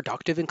was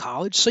productive in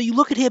college. So you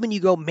look at him and you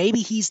go, maybe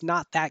he's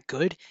not that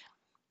good.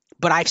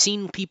 But I've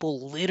seen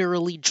people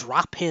literally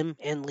drop him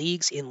in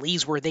leagues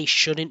where they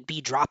shouldn't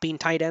be dropping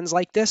tight ends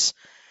like this,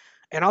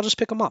 and I'll just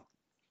pick him up.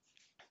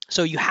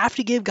 So you have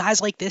to give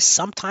guys like this,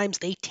 sometimes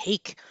they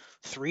take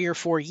 3 or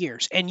 4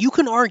 years. And you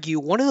can argue,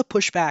 one of the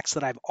pushbacks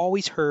that I've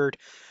always heard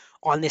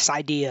on this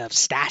idea of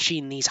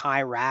stashing these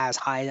high RAS,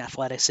 high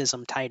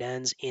athleticism tight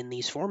ends in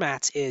these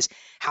formats is,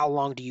 how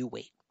long do you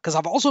wait? Because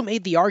I've also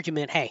made the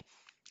argument, hey,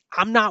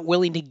 I'm not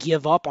willing to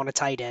give up on a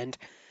tight end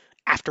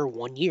after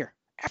 1 year,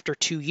 after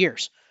 2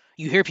 years.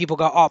 You hear people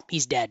go, oh,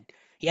 he's dead.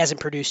 He hasn't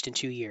produced in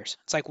 2 years.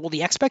 It's like, well,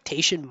 the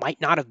expectation might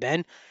not have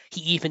been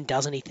he even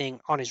does anything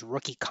on his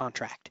rookie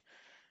contract.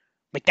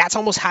 Like, that's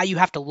almost how you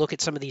have to look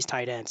at some of these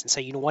tight ends and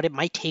say, you know what, it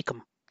might take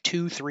them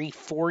 2, 3,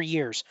 4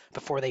 years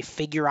before they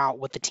figure out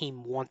what the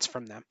team wants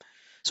from them.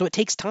 So it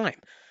takes time.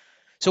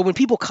 So when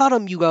people cut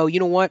them, you go, you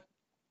know what?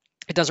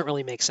 It doesn't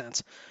really make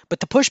sense. But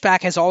the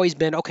pushback has always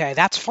been, okay,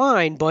 that's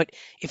fine, but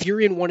if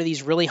you're in one of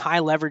these really high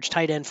leverage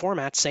tight end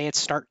formats, say it's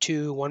start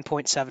to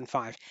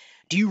 1.75,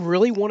 do you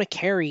really want to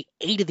carry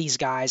 8 of these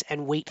guys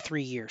and wait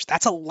 3 years?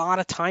 That's a lot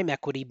of time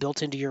equity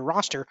built into your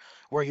roster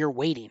where you're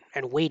waiting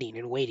and waiting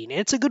and waiting. And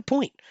it's a good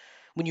point.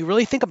 When you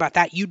really think about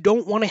that, you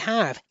don't want to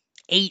have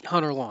 8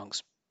 Hunter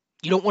Longs.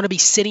 You don't want to be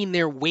sitting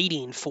there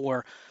waiting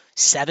for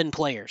 7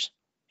 players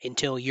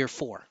until year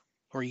 4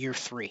 or year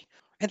 3.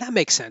 And that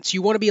makes sense.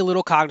 You want to be a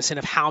little cognizant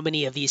of how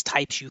many of these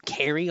types you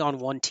carry on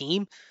one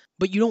team,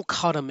 but you don't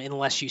cut them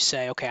unless you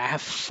say, okay, I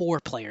have 4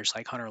 players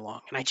like Hunter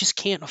Long, and I just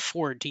can't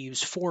afford to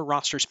use 4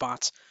 roster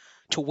spots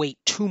to wait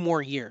 2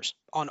 more years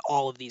on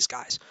all of these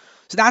guys.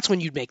 So that's when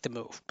you'd make the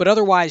move. But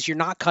otherwise, you're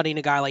not cutting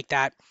a guy like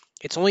that.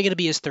 It's only going to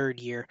be his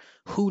 3rd year.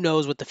 Who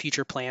knows what the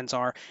future plans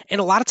are? And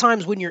a lot of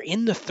times when you're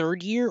in the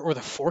 3rd year or the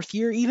 4th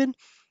year even,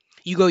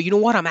 you go, you know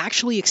what? I'm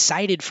actually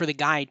excited for the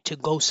guy to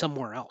go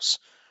somewhere else.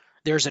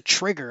 There's a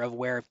trigger of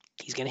where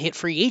he's going to hit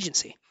free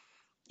agency.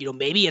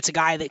 Maybe it's a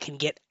guy that can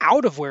get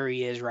out of where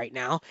he is right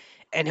now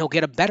and he'll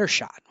get a better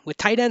shot. With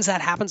tight ends,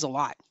 that happens a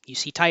lot. You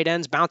see tight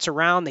ends bounce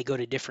around. They go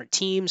to different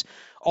teams.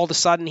 All of a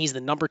sudden, he's the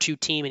number 2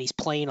 team and he's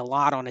playing a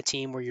lot on a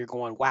team where you're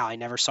going, wow, I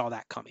never saw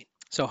that coming.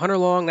 So Hunter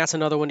Long, that's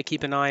another one to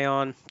keep an eye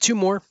on. 2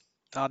 more.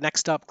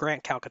 Next up,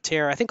 Grant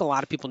Calcaterra. I think a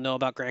lot of people know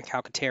about Grant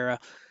Calcaterra.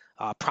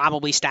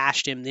 Probably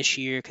stashed him this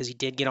year because he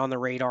did get on the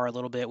radar a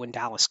little bit when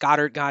Dallas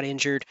Goedert got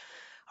injured.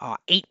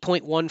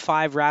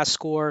 8.15 RAS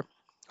score,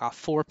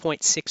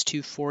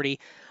 4.62 40.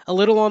 A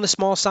little on the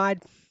small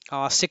side,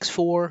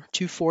 6'4",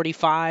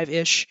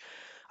 245-ish.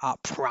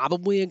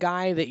 Probably a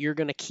guy that you're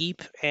going to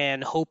keep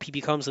and hope he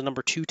becomes the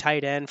number 2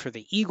 tight end for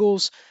the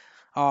Eagles.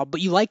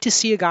 But you like to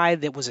see a guy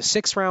that was a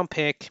 6th-round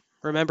pick.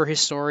 Remember his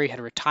story,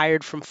 had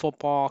retired from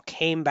football,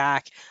 came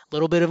back, a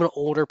little bit of an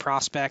older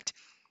prospect,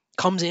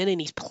 comes in and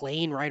he's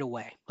playing right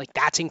away. Like,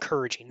 that's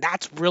encouraging.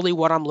 That's really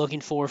what I'm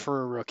looking for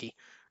a rookie.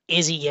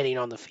 Is he getting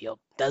on the field?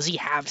 Does he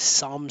have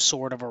some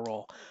sort of a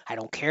role? I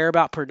don't care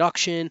about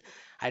production.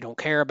 I don't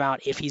care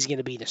about if he's going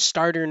to be the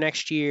starter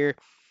next year.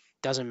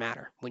 Doesn't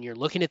matter. When you're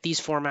looking at these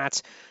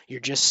formats, you're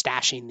just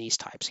stashing these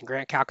types. And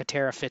Grant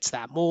Calcaterra fits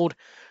that mold.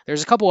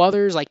 There's a couple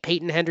others like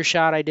Peyton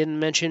Hendershot I didn't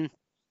mention.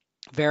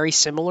 Very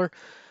similar.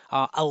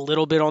 A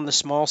little bit on the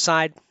small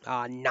side.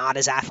 Not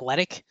as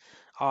athletic.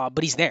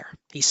 But he's there.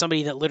 He's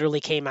somebody that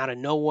literally came out of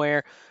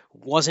nowhere.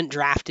 Wasn't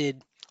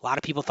drafted. A lot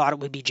of people thought it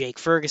would be Jake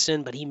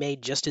Ferguson, but he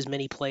made just as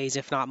many plays,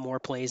 if not more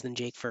plays, than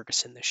Jake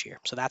Ferguson this year.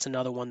 So that's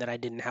another one that I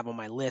didn't have on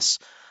my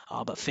list,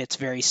 but fits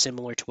very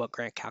similar to what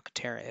Grant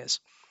Calcaterra is.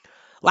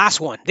 Last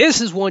one. This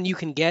is one you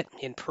can get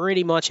in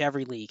pretty much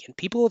every league, and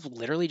people have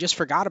literally just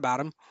forgot about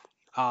him,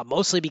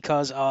 mostly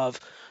because of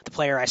the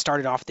player I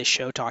started off this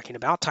show talking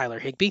about, Tyler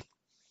Higbee.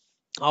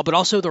 But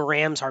also the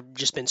Rams have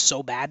just been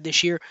so bad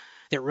this year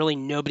that really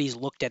nobody's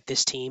looked at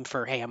this team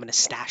for, hey, I'm going to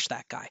stash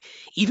that guy.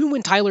 Even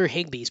when Tyler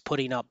Higbee's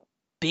putting up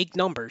big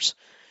numbers,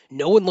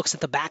 no one looks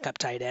at the backup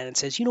tight end and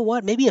says, you know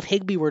what, maybe if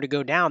Higbee were to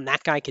go down,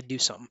 that guy could do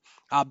something.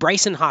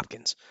 Brycen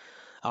Hopkins.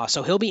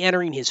 So he'll be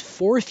entering his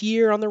 4th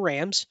year on the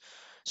Rams.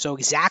 So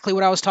exactly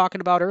what I was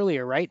talking about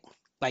earlier, right?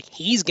 Like,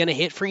 he's going to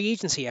hit free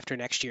agency after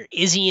next year.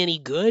 Is he any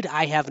good?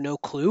 I have no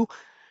clue.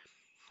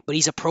 But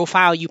he's a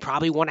profile you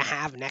probably want to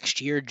have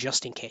next year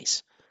just in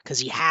case, because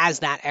he has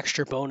that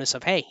extra bonus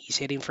of, hey, he's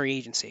hitting free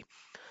agency.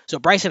 So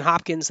Brycen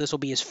Hopkins, this will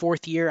be his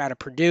 4th year out of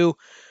Purdue.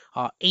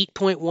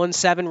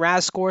 8.17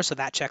 RAS score, so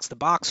that checks the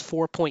box.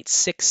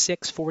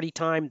 4.66 40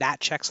 time,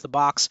 that checks the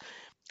box.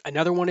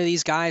 Another one of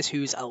these guys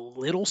who's a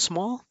little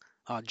small,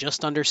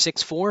 just under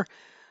 6'4",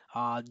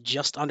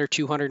 just under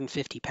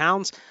 250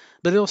 pounds,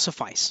 but it'll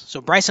suffice. So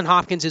Brycen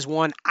Hopkins is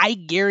one. I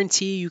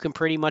guarantee you can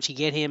pretty much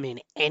get him in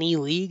any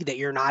league that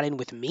you're not in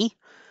with me.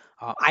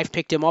 I've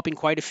picked him up in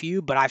quite a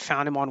few, but I've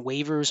found him on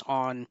waivers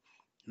on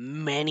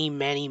many,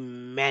 many,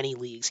 many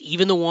leagues.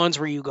 Even the ones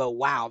where you go,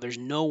 wow, there's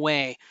no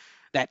way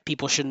that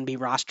people shouldn't be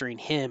rostering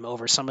him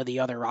over some of the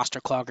other roster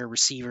clogger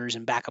receivers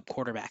and backup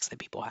quarterbacks that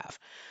people have.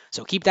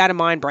 So keep that in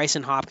mind.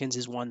 Brycen Hopkins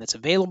is one that's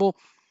available.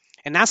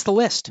 And that's the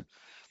list.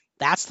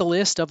 That's the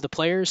list of the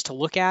players to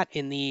look at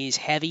in these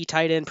heavy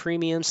tight end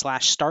premium /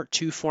 start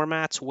 2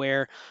 formats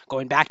where,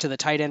 going back to the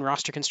tight end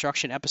roster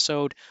construction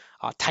episode,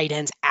 tight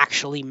ends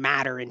actually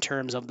matter in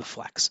terms of the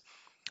flex.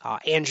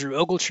 Andrew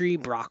Ogletree,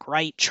 Brock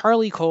Wright,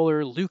 Charlie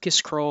Kohler,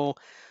 Lucas Kroll,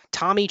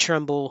 Tommy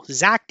Tremble,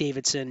 Zach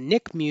Davidson,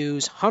 Nick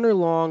Muse, Hunter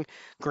Long,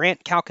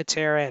 Grant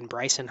Calcaterra, and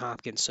Brycen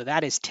Hopkins. So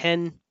that is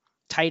 10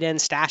 tight end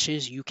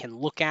stashes you can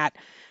look at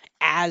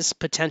as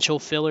potential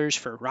fillers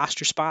for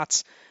roster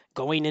spots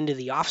going into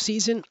the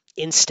offseason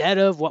instead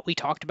of what we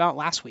talked about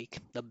last week,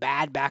 the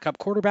bad backup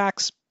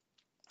quarterbacks,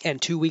 and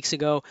 2 weeks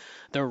ago,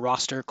 the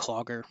roster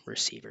clogger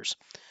receivers.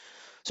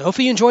 So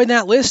hopefully you enjoyed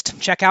that list.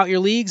 Check out your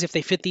leagues if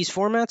they fit these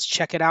formats.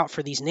 Check it out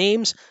for these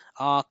names.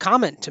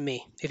 Comment to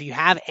me if you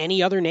have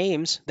any other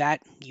names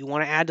that you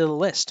want to add to the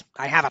list.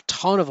 I have a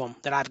ton of them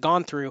that I've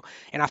gone through,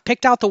 and I've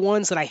picked out the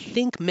ones that I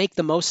think make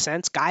the most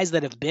sense, guys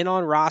that have been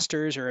on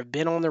rosters or have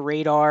been on the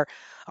radar,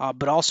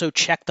 but also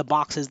check the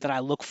boxes that I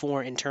look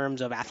for in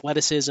terms of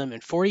athleticism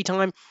and 40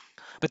 time.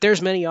 But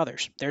there's many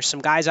others. There's some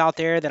guys out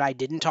there that I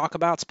didn't talk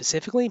about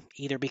specifically,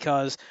 either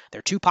because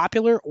they're too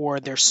popular or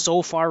they're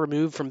so far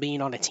removed from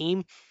being on a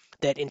team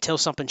that until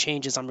something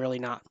changes, I'm really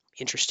not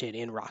interested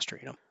in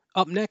rostering them.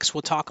 Up next,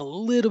 we'll talk a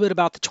little bit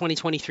about the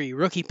 2023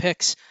 rookie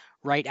picks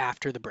right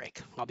after the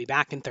break. I'll be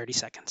back in 30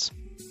 seconds.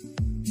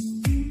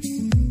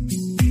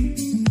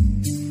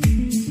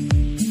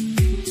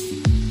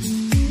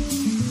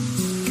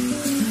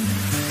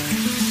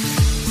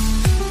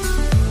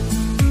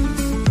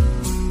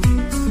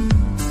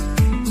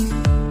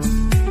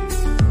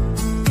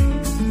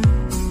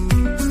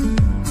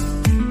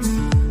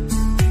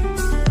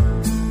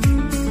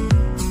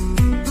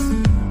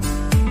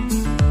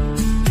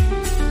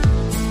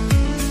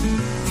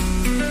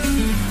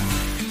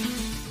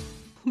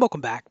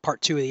 Welcome back.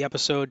 Part two of the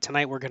episode.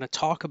 Tonight we're going to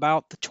talk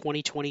about the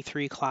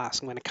 2023 class.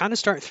 I'm going to kind of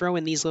start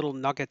throwing these little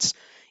nuggets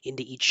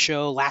into each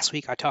show. Last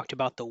week I talked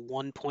about the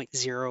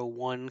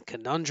 1.01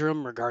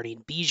 conundrum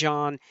regarding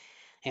Bijan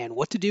and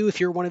what to do if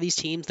you're one of these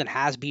teams that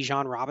has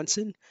Bijan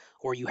Robinson,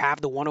 or you have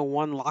the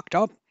 101 locked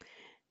up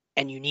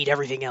and you need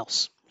everything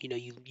else.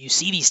 You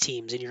see these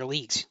teams in your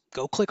leagues.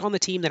 Go click on the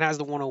team that has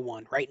the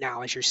 101 right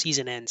now as your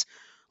season ends.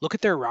 Look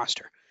at their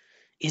roster.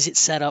 Is it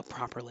set up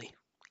properly?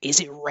 Is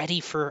it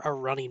ready for a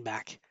running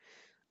back?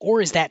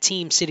 Or is that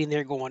team sitting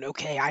there going,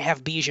 okay, I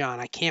have Bijan.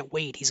 I can't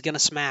wait. He's going to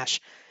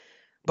smash.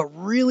 But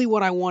really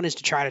what I want is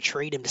to try to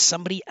trade him to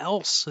somebody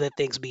else that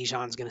thinks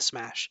Bijan's going to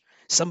smash.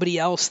 Somebody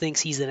else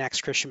thinks he's the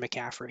next Christian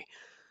McCaffrey.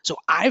 So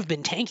I've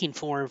been tanking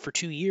for him for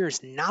 2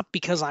 years, not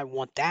because I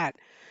want that,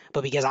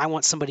 but because I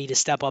want somebody to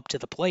step up to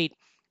the plate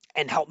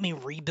and help me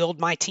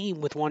rebuild my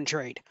team with one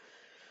trade.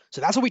 So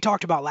that's what we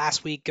talked about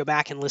last week. Go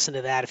back and listen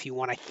to that if you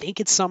want. I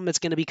think it's something that's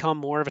going to become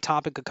more of a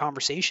topic of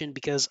conversation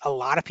because a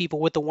lot of people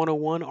with the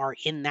 101 are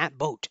in that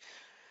boat.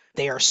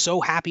 They are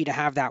so happy to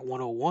have that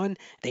 101.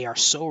 They are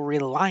so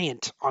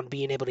reliant on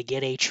being able to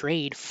get a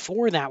trade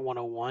for that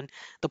 101.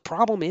 The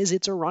problem is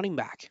it's a running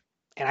back.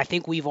 And I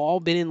think we've all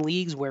been in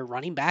leagues where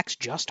running backs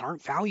just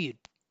aren't valued.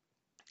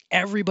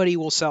 Everybody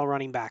will sell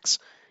running backs.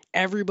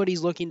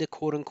 Everybody's looking to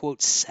quote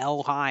unquote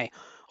sell high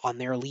on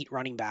their elite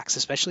running backs,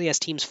 especially as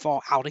teams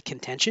fall out of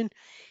contention,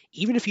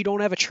 even if you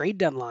don't have a trade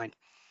deadline.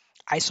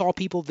 I saw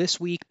people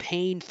this week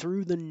paying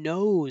through the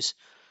nose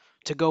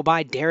to go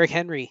buy Derrick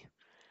Henry,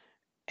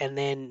 and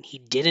then he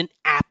didn't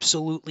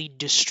absolutely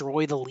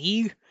destroy the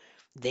league.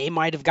 They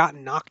might have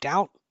gotten knocked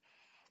out.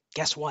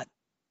 Guess what?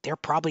 They're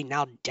probably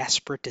now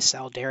desperate to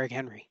sell Derrick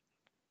Henry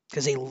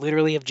because they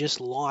literally have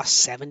just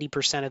lost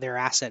 70% of their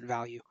asset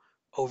value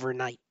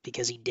overnight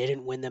because he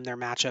didn't win them their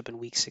matchup in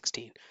week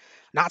 16.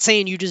 Not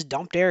saying you just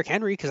dump Derrick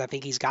Henry because I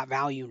think he's got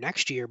value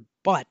next year,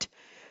 but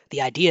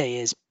the idea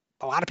is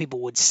a lot of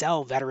people would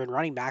sell veteran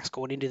running backs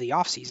going into the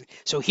offseason.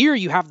 So here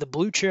you have the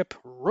blue chip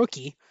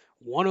rookie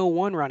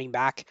 101 running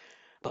back,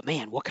 but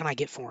man, what can I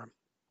get for him?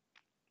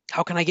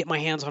 How can I get my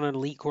hands on an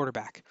elite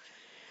quarterback?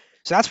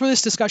 So that's where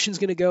this discussion is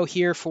going to go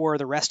here for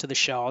the rest of the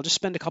show. I'll just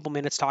spend a couple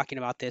minutes talking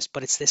about this,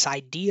 but it's this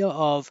idea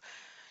of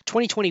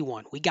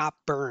 2021. We got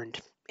burned,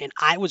 and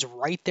I was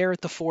right there at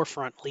the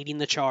forefront leading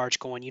the charge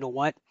going, you know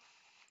what?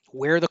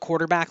 Where the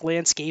quarterback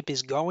landscape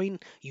is going.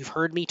 You've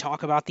heard me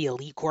talk about the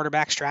elite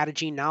quarterback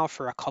strategy now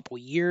for a couple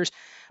years,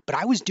 but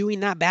I was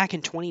doing that back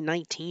in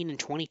 2019 and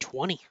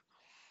 2020.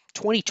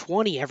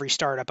 2020, every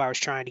startup I was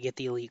trying to get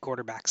the elite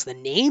quarterbacks. The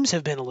names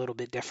have been a little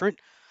bit different,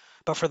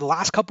 but for the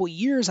last couple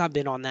years, I've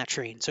been on that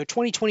train. So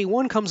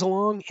 2021 comes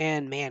along,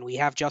 and man, we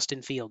have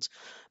Justin Fields.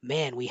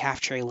 Man, we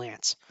have Trey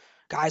Lance.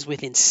 Guys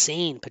with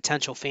insane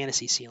potential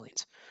fantasy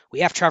ceilings. We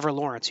have Trevor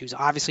Lawrence, who's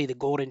obviously the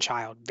golden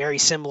child, very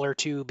similar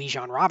to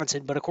Bijan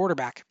Robinson, but a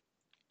quarterback.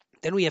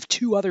 Then we have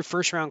two other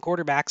first-round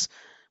quarterbacks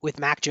with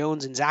Mac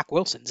Jones and Zach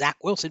Wilson. Zach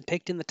Wilson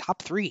picked in the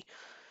top 3.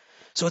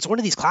 So it's one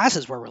of these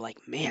classes where we're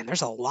like, man,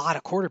 there's a lot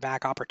of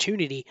quarterback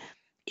opportunity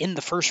in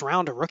the first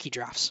round of rookie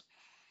drafts.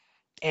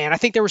 And I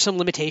think there were some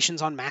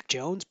limitations on Mac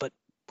Jones, but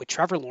with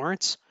Trevor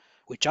Lawrence,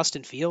 with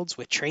Justin Fields,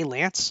 with Trey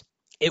Lance,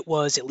 it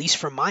was, at least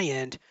from my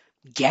end,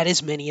 get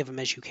as many of them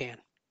as you can.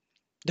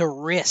 The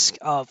risk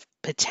of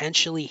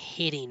potentially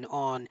hitting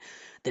on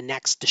the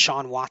next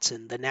Deshaun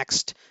Watson, the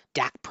next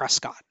Dak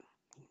Prescott,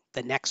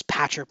 the next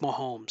Patrick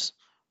Mahomes,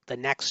 the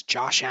next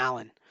Josh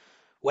Allen,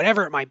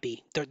 whatever it might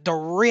be, the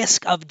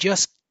risk of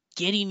just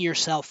getting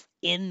yourself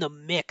in the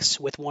mix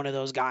with one of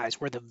those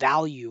guys where the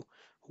value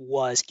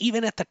was,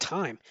 even at the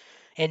time.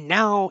 And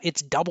now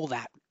it's double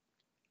that.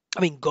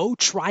 I mean, go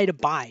try to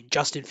buy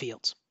Justin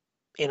Fields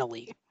in a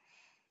league.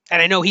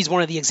 And I know he's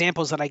one of the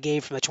examples that I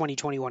gave from the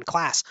 2021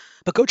 class,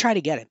 but go try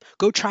to get him.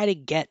 Go try to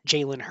get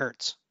Jalen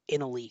Hurts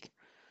in a league.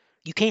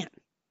 You can't.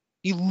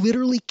 You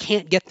literally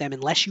can't get them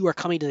unless you are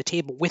coming to the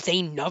table with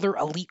another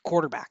elite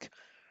quarterback.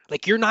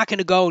 Like, you're not going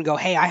to go and go,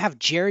 hey, I have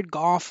Jared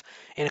Goff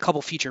and a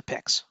couple future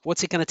picks.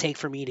 What's it going to take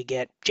for me to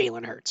get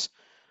Jalen Hurts?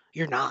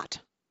 You're not.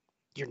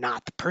 You're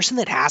not. The person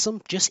that has him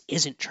just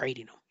isn't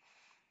trading him.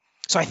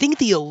 So I think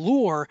the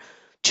allure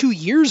 2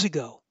 years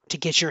ago to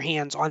get your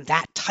hands on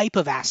that type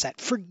of asset,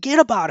 forget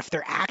about if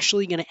they're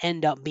actually going to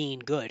end up being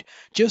good.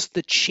 Just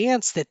the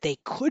chance that they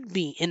could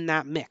be in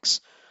that mix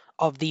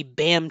of the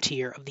BAM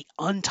tier, of the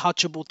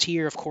untouchable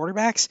tier of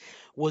quarterbacks,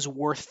 was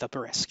worth the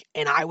risk.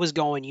 And I was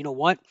going, you know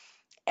what?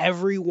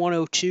 Every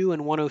 102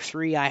 and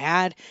 103 I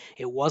had,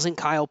 it wasn't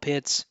Kyle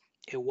Pitts,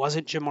 it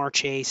wasn't Jamar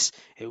Chase,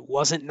 it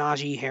wasn't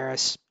Najee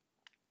Harris.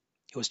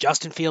 It was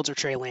Justin Fields or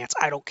Trey Lance.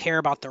 I don't care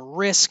about the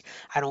risk.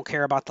 I don't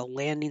care about the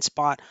landing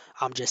spot.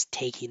 I'm just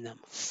taking them,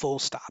 full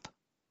stop,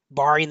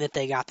 barring that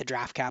they got the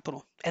draft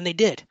capital. And they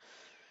did.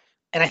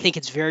 And I think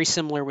it's very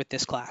similar with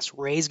this class.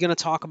 Ray's going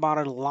to talk about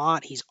it a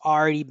lot. He's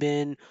already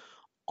been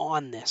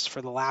on this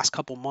for the last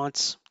couple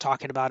months,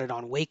 talking about it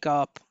on Wake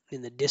Up,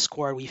 in the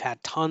Discord. We've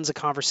had tons of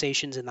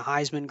conversations in the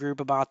Heisman group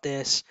about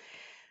this.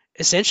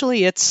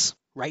 Essentially, it's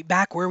right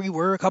back where we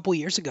were a couple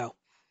years ago.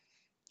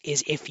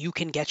 is if you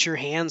can get your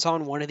hands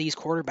on one of these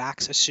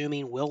quarterbacks,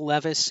 assuming Will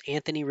Levis,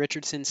 Anthony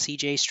Richardson,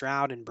 CJ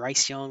Stroud, and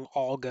Bryce Young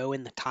all go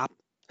in the top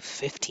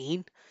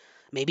 15,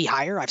 maybe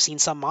higher. I've seen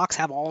some mocks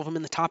have all of them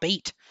in the top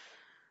 8.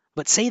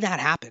 But say that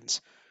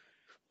happens.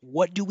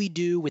 What do we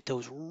do with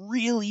those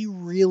really,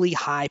 really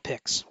high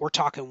picks? We're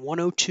talking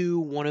 102,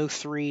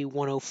 103,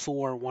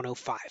 104,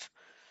 105.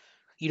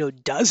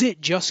 Does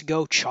it just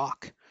go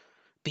chalk?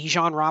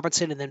 Bijan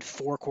Robinson and then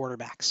 4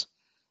 quarterbacks.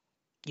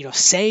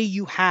 Say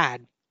you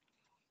had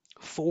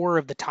 4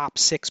 of the top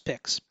 6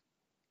 picks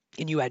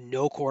and you had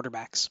no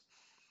quarterbacks.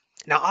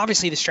 Now,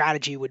 obviously, the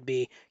strategy would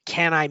be,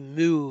 can I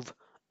move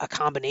a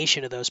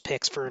combination of those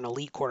picks for an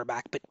elite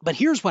quarterback? But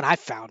here's what I've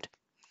found.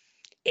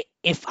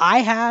 If I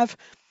have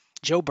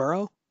Joe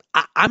Burrow,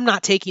 I'm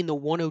not taking the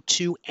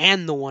 102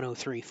 and the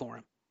 103 for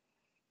him.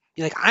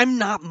 I'm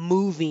not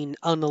moving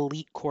an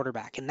elite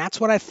quarterback. And that's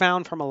what I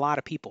found from a lot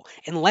of people.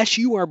 Unless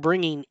you are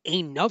bringing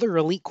another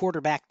elite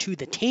quarterback to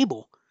the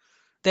table,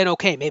 then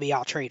okay, maybe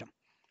I'll trade him.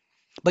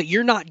 But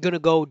you're not going to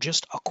go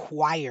just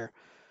acquire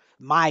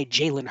my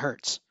Jalen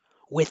Hurts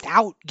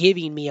without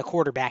giving me a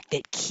quarterback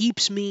that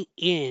keeps me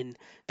in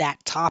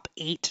that top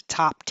 8,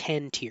 top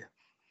 10 tier.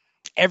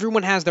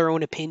 Everyone has their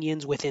own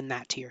opinions within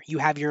that tier. You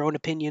have your own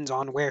opinions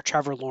on where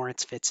Trevor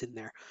Lawrence fits in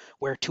there,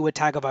 where Tua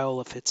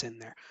Tagovailoa fits in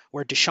there,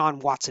 where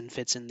Deshaun Watson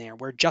fits in there,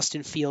 where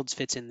Justin Fields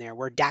fits in there,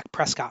 where Dak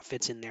Prescott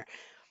fits in there.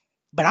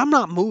 But I'm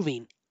not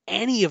moving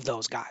any of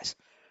those guys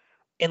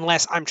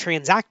unless I'm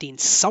transacting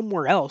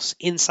somewhere else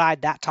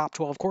inside that top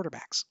 12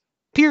 quarterbacks.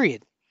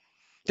 Period.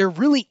 There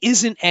really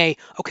isn't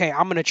okay,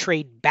 I'm going to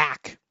trade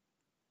back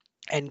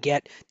and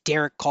get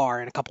Derek Carr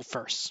and a couple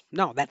firsts.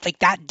 No,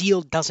 that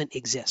deal doesn't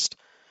exist.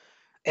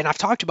 And I've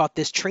talked about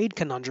this trade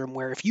conundrum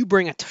where if you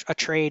bring a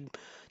trade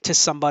to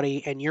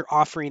somebody and you're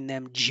offering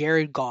them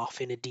Jared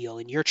Goff in a deal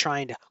and you're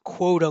trying to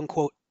quote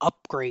unquote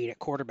upgrade at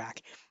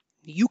quarterback,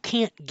 you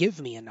can't give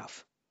me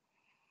enough.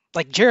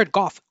 Jared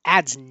Goff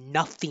adds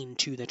nothing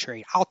to the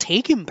trade. I'll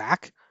take him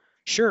back.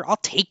 Sure, I'll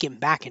take him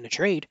back in a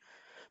trade,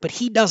 but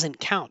he doesn't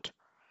count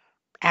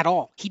at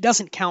all. He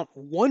doesn't count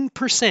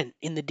 1%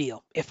 in the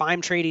deal if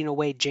I'm trading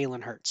away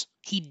Jalen Hurts.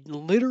 He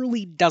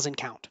literally doesn't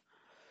count.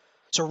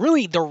 So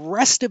really, the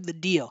rest of the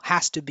deal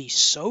has to be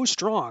so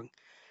strong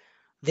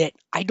that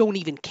I don't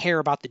even care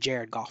about the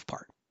Jared Goff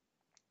part.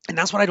 And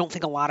that's what I don't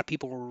think a lot of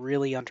people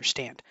really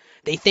understand.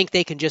 They think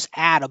they can just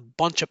add a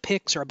bunch of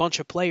picks or a bunch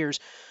of players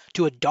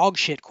to a dog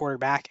shit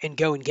quarterback and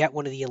go and get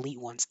one of the elite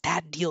ones.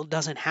 That deal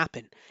doesn't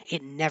happen.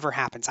 It never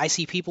happens. I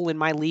see people in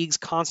my leagues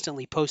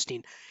constantly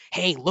posting,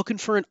 hey, looking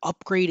for an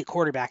upgrade at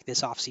quarterback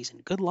this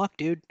offseason. Good luck,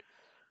 dude.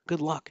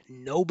 Good luck.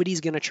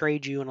 Nobody's going to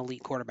trade you an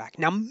elite quarterback.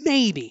 Now,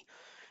 maybe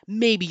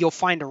you'll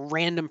find a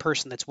random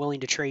person that's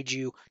willing to trade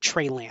you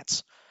Trey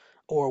Lance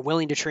or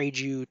willing to trade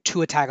you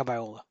Tua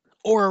Tagovailoa,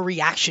 or a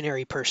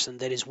reactionary person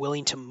that is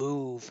willing to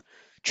move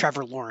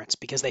Trevor Lawrence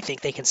because they think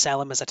they can sell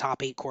him as a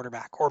top 8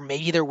 quarterback. Or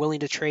maybe they're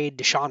willing to trade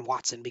Deshaun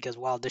Watson because,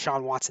 well,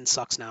 Deshaun Watson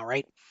sucks now,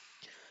 right?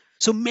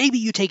 So maybe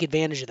you take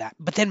advantage of that.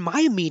 But then my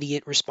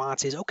immediate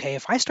response is, okay,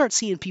 if I start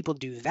seeing people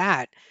do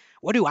that,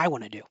 what do I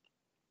want to do?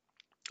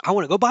 I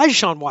want to go buy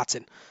Deshaun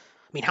Watson.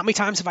 I mean, how many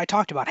times have I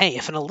talked about, hey,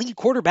 if an elite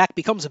quarterback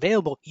becomes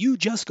available, you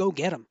just go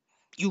get him.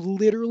 You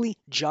literally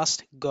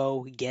just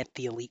go get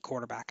the elite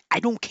quarterback. I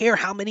don't care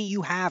how many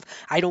you have.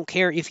 I don't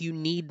care if you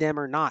need them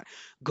or not.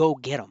 Go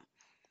get them.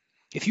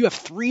 If you have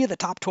 3 of the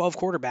top 12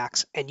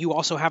 quarterbacks and you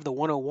also have the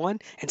 101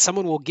 and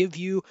someone will give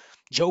you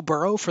Joe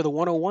Burrow for the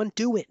 101,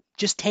 do it.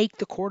 Just take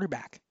the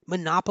quarterback.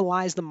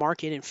 Monopolize the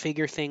market and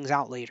figure things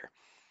out later.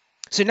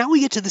 So now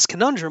we get to this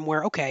conundrum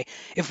where, okay,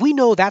 if we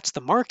know that's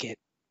the market,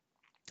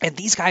 and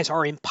these guys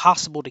are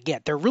impossible to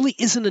get, there really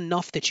isn't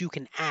enough that you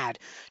can add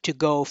to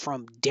go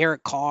from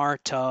Derek Carr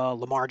to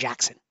Lamar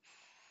Jackson.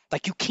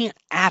 You can't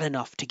add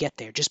enough to get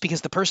there just because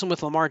the person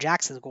with Lamar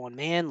Jackson is going,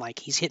 man,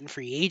 he's hitting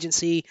free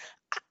agency.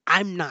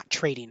 I'm not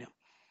trading him.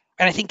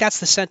 And I think that's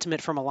the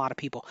sentiment from a lot of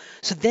people.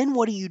 So then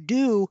what do you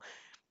do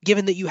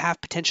given that you have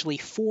potentially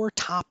 4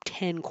 top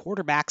 10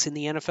 quarterbacks in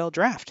the NFL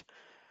draft?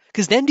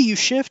 Because then do you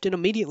shift and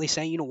immediately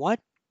say, you know what?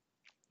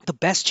 The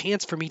best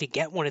chance for me to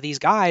get one of these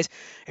guys,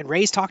 and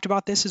Ray's talked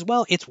about this as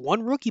well, it's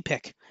one rookie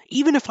pick.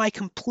 Even if I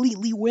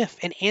completely whiff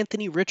and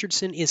Anthony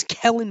Richardson is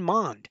Kellen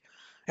Mond,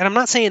 and I'm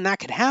not saying that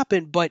could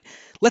happen, but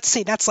let's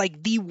say that's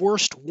the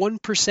worst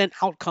 1%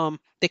 outcome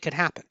that could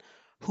happen.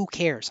 Who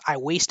cares? I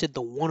wasted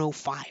the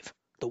 105,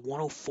 the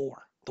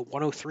 104, the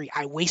 103.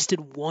 I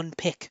wasted one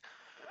pick.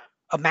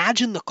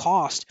 Imagine the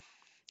cost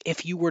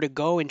if you were to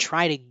go and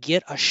try to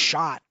get a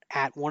shot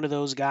at one of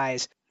those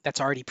guys that's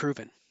already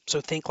proven. So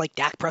think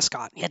Dak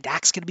Prescott. Yeah,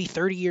 Dak's going to be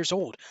 30 years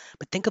old.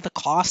 But think of the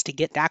cost to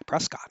get Dak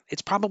Prescott.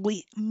 It's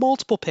probably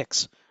multiple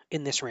picks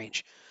in this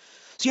range.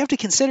 So you have to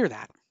consider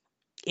that.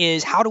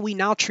 Is how do we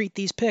now treat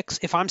these picks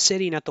if I'm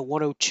sitting at the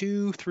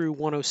 102 through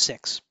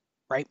 106,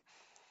 right?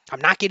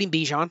 I'm not getting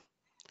Bijan.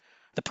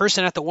 The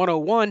person at the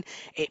 101,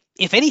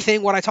 if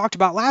anything, what I talked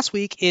about last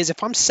week is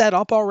if I'm set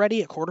up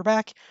already at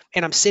quarterback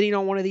and I'm sitting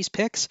on one of these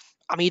picks,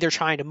 I'm either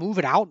trying to move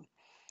it out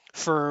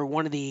for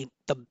one of the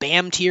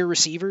BAM tier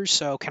receivers.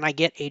 So can I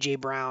get A.J.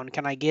 Brown?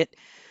 Can I get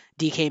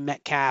DK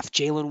Metcalf,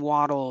 Jalen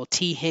Waddle,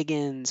 T.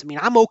 Higgins? I mean,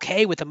 I'm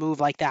okay with a move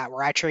like that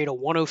where I trade a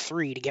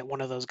 103 to get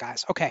one of those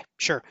guys. Okay,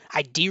 sure.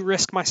 I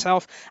de-risk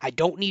myself. I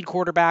don't need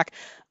quarterback.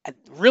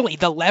 Really,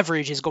 the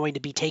leverage is going to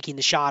be taking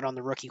the shot on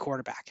the rookie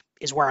quarterback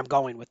is where I'm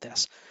going with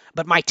this.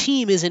 But my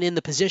team isn't in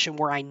the position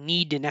where I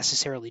need to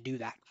necessarily do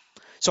that.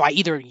 So I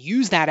either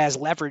use that as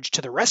leverage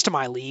to the rest of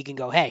my league and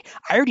go, hey,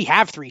 I already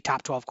have 3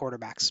 top 12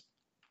 quarterbacks.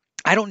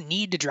 I don't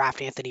need to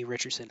draft Anthony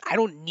Richardson. I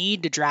don't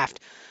need to draft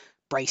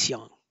Bryce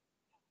Young.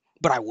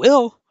 But I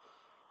will.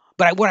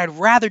 But what I'd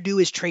rather do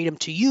is trade him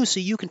to you so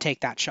you can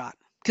take that shot.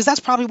 Because that's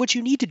probably what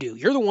you need to do.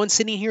 You're the one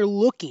sitting here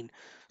looking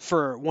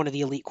for one of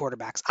the elite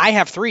quarterbacks. I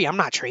have 3. I'm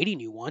not trading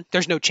you one.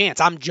 There's no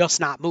chance. I'm just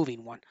not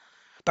moving one.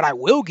 But I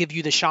will give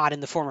you the shot in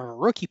the form of a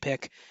rookie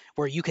pick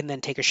where you can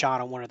then take a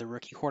shot on one of the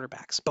rookie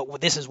quarterbacks. But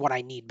this is what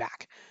I need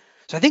back.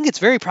 So I think it's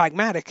very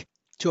pragmatic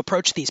to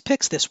approach these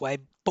picks this way.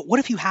 But what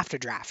if you have to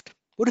draft?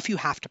 What if you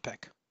have to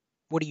pick?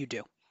 What do you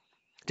do?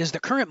 Does the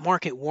current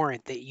market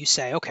warrant that you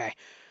say, okay,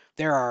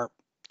 there are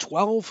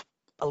 12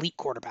 elite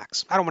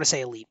quarterbacks. I don't want to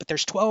say elite, but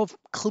there's 12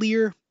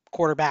 clear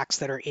quarterbacks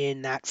that are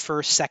in that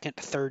first, second,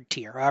 third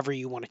tier, however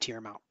you want to tier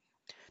them out.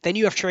 Then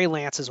you have Trey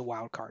Lance as a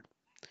wild card.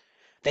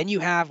 Then you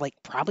have like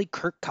probably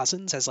Kirk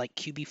Cousins as like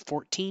QB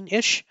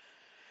 14-ish.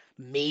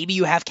 Maybe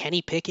you have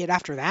Kenny Pickett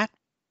after that.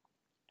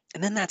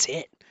 And then that's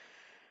it.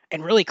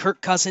 And really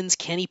Kirk Cousins,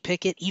 Kenny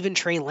Pickett, even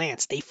Trey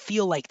Lance, they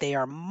feel like they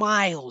are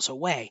miles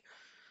away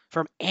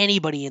from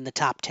anybody in the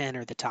top 10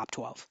 or the top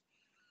 12.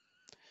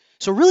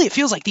 So really it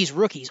feels like these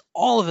rookies,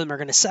 all of them are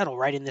going to settle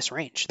right in this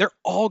range. They're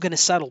all going to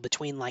settle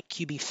between like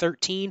QB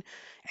 13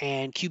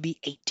 and QB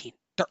 18.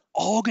 They're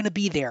all going to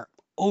be there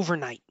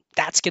overnight.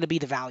 That's going to be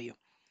the value.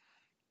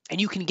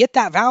 And you can get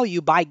that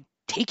value by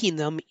taking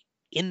them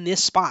in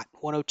this spot,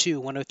 102,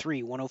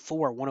 103,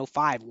 104,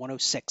 105,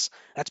 106.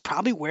 That's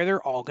probably where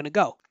they're all going to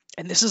go.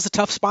 And this is a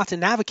tough spot to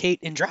navigate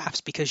in drafts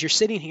because you're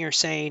sitting here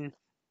saying,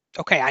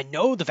 okay, I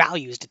know the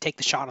value is to take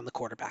the shot on the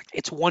quarterback.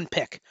 It's one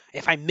pick.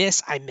 If I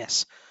miss, I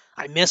miss.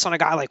 I miss on a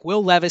guy like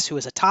Will Levis, who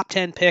is a top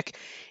 10 pick.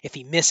 If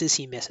he misses,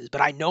 he misses.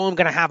 But I know I'm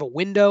going to have a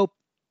window,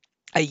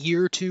 a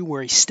year or two,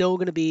 where he's still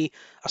going to be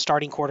a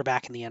starting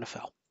quarterback in the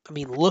NFL. I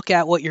mean, look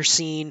at what you're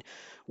seeing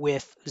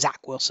with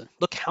Zach Wilson.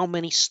 Look how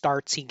many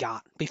starts he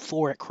got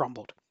before it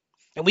crumbled.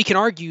 And we can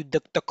argue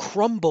the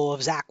crumble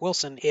of Zach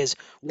Wilson is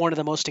one of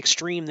the most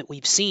extreme that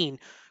we've seen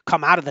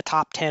come out of the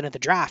top 10 of the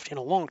draft in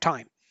a long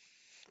time.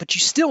 But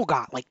you still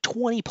got like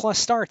 20 plus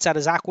starts out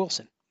of Zach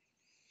Wilson.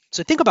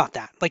 So think about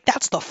that. Like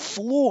that's the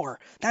floor.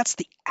 That's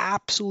the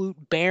absolute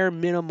bare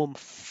minimum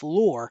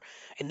floor.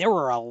 And there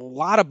were a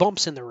lot of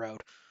bumps in the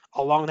road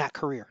along that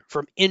career,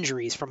 from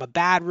injuries, from a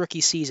bad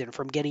rookie season,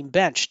 from getting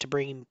benched to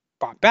being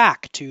brought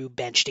back to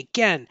benched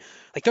again.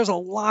 Like there's a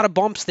lot of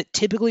bumps that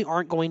typically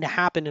aren't going to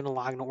happen in a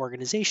lot of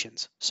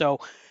organizations. So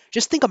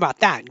just think about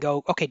that and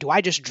go, okay, do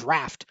I just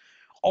draft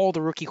all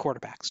the rookie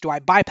quarterbacks? Do I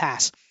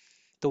bypass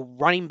the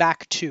running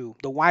back 2,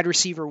 the wide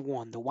receiver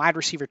 1, the wide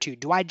receiver 2?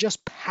 Do I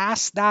just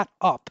pass that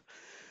up,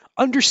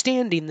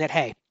 understanding that,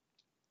 hey,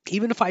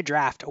 even if I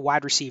draft a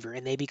wide receiver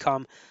and they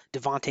become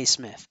Devontae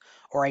Smith,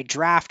 or I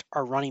draft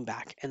a running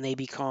back and they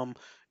become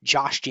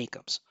Josh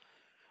Jacobs,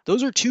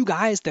 those are 2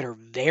 guys that are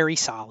very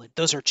solid.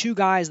 Those are 2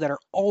 guys that are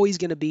always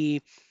going to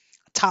be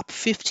top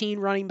 15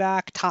 running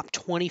back, top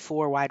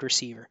 24 wide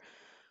receiver.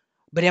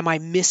 But am I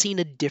missing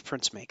a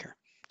difference maker?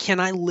 Can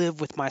I live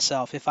with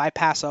myself if I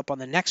pass up on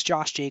the next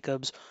Josh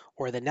Jacobs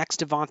or the next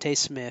Devontae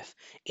Smith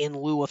in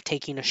lieu of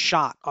taking a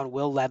shot on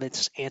Will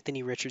Levis,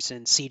 Anthony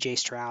Richardson, CJ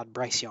Stroud,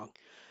 Bryce Young?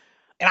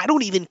 And I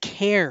don't even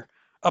care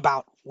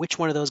about which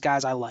one of those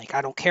guys I like.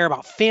 I don't care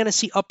about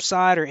fantasy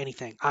upside or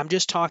anything. I'm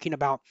just talking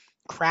about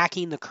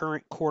cracking the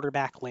current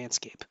quarterback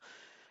landscape.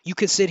 You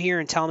could sit here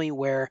and tell me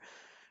where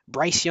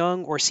Bryce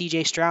Young or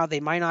CJ Stroud, they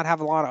might not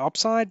have a lot of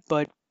upside,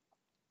 but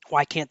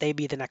why can't they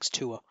be the next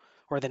Tua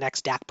or the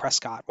next Dak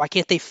Prescott? Why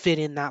can't they fit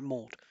in that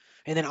mold?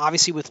 And then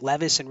obviously with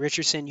Levis and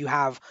Richardson, you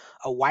have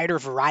a wider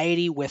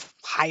variety with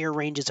higher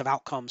ranges of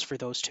outcomes for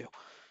those 2.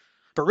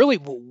 But really,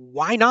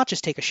 why not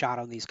just take a shot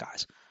on these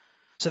guys?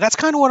 So that's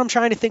kind of what I'm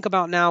trying to think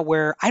about now,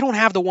 where I don't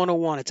have the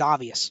 101. It's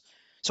obvious.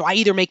 So I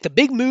either make the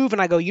big move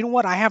and I go, you know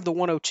what? I have the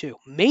 102.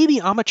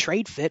 Maybe I'm a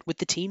trade fit with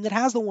the team that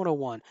has the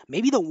 101.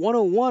 Maybe the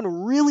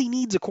 101 really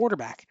needs a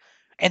quarterback.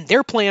 And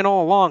their plan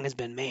all along has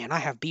been, man, I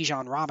have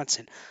Bijan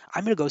Robinson.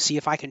 I'm going to go see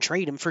if I can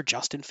trade him for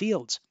Justin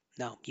Fields.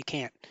 No, you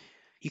can't.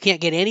 You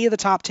can't get any of the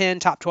top 10,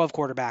 top 12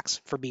 quarterbacks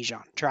for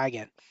Bijan. Try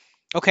again.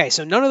 Okay,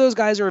 so none of those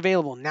guys are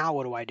available. Now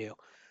what do?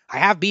 I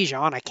have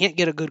Bijan. I can't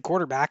get a good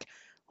quarterback.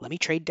 Let me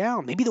trade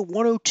down. Maybe the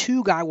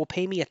 102 guy will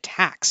pay me a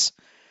tax.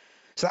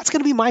 So that's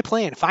going to be my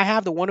plan. If I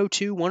have the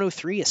 102,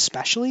 103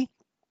 especially,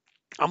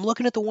 I'm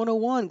looking at the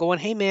 101 going,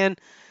 hey, man,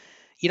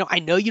 I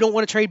know you don't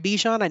want to trade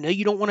Bijan. I know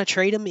you don't want to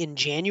trade him in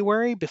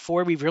January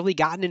before we've really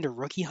gotten into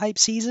rookie hype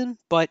season.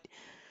 But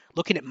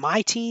looking at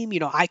my team,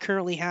 I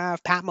currently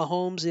have Pat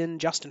Mahomes and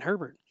Justin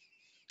Herbert.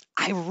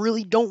 I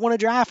really don't want to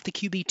draft the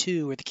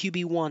QB2 or the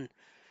QB1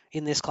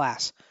 in this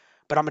class.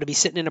 but I'm going to be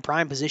sitting in a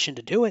prime position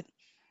to do it.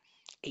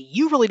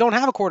 You really don't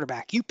have a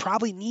quarterback. You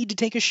probably need to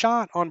take a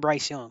shot on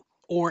Bryce Young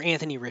or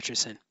Anthony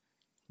Richardson.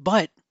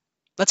 But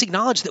let's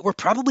acknowledge that we're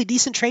probably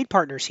decent trade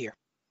partners here.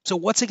 So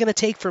what's it going to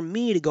take for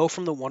me to go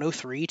from the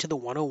 103 to the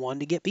 101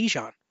 to get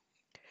Bijan?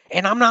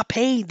 And I'm not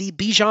paying the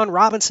Bijan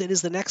Robinson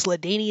is the next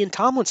LaDainian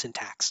Tomlinson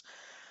tax.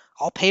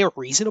 I'll pay a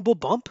reasonable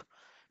bump.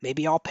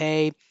 Maybe I'll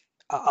pay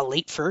a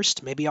late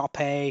first. Maybe I'll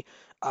pay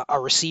a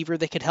receiver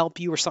that could help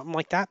you or something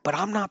like that. But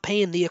I'm not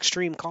paying the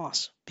extreme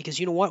costs because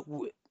you know what?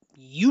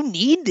 You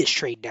need this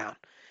trade down.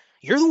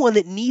 You're the one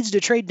that needs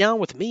to trade down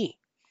with me.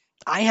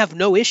 I have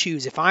no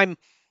issues if I'm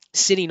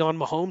sitting on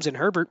Mahomes and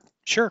Herbert.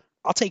 Sure,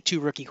 I'll take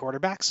 2 rookie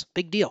quarterbacks.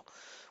 Big deal.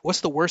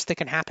 What's the worst that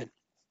can happen?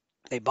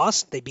 They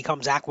bust. They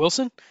become Zach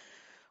Wilson.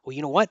 Well,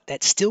 you know what?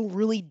 That still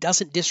really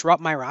doesn't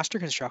disrupt my roster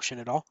construction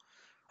at all.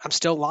 I'm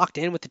still locked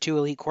in with the 2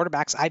 elite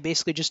quarterbacks. I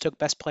basically just took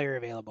best player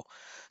available.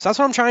 So that's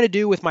what I'm trying to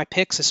do with my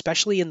picks,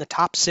 especially in the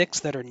top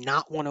 6 that are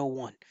not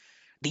 101.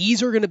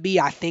 These are going to be,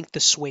 I think, the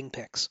swing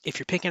picks. If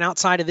you're picking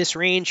outside of this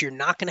range, you're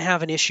not going to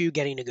have an issue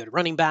getting a good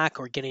running back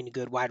or getting a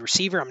good wide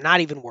receiver. I'm not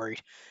even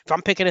worried. If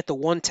I'm picking at the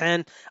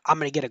 110, I'm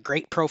going to get a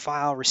great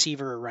profile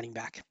receiver or running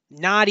back.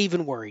 Not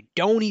even worried.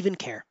 Don't even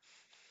care.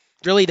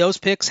 Really, those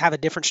picks have a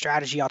different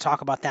strategy. I'll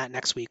talk about that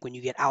next week when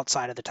you get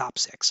outside of the top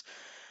 6.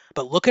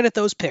 But looking at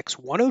those picks,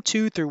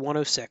 102 through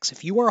 106,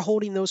 if you are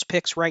holding those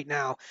picks right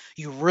now,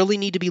 you really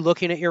need to be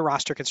looking at your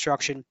roster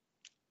construction.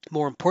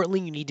 More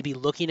importantly, you need to be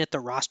looking at the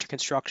roster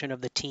construction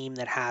of the team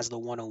that has the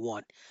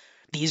 101.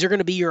 These are going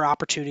to be your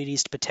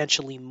opportunities to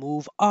potentially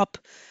move up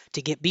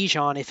to get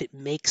Bijan if it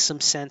makes some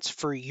sense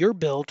for your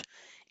build.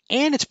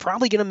 And it's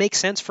probably going to make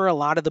sense for a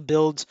lot of the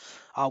builds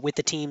with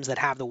the teams that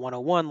have the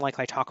 101, like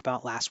I talked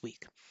about last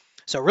week.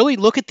 So really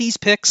look at these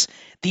picks.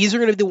 These are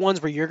going to be the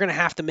ones where you're going to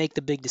have to make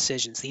the big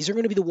decisions. These are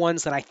going to be the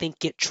ones that I think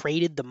get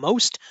traded the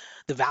most.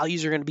 The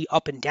values are going to be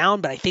up and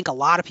down, but I think a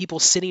lot of people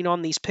sitting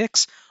on these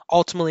picks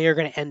ultimately are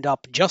going to end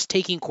up just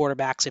taking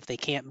quarterbacks if they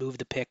can't move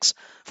the picks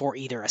for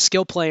either a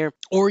skill player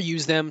or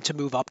use them to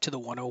move up to the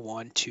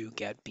 101 to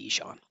get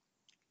Bijan.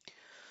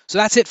 So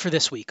that's it for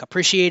this week.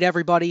 Appreciate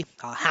everybody.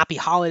 Happy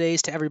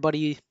holidays to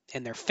everybody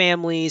and their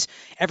families,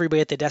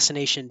 everybody at the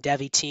Destination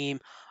Devy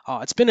team.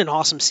 It's been an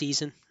awesome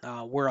season.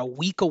 We're a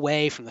week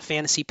away from the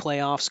fantasy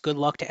playoffs. Good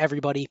luck to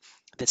everybody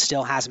that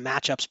still has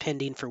matchups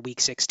pending for Week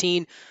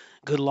 16.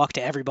 Good luck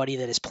to everybody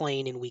that is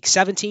playing in Week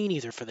 17,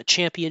 either for the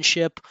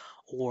championship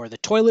or the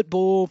toilet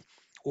bowl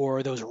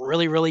or those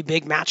really, really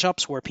big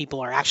matchups where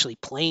people are actually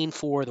playing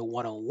for the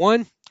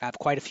 101. I have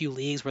quite a few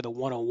leagues where the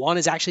 101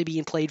 is actually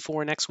being played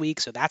for next week,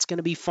 so that's going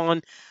to be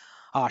fun.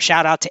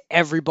 Shout out to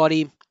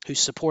everybody who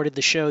supported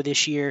the show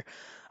this year.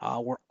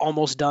 We're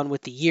almost done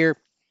with the year.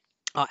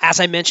 As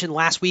I mentioned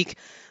last week,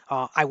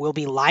 I will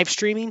be live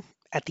streaming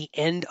at the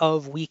end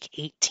of Week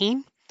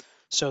 18.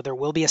 So there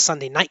will be a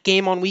Sunday night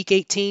game on Week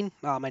 18.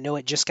 I know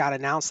it just got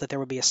announced that there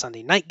will be a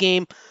Sunday night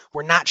game.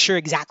 We're not sure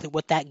exactly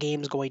what that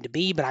game is going to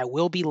be, but I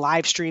will be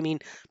live streaming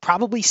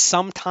probably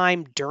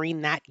sometime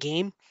during that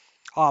game.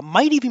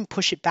 Might even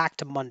push it back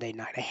to Monday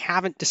night. I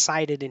haven't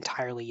decided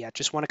entirely yet.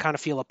 Just want to kind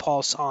of feel a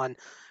pulse on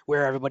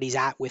where everybody's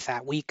at with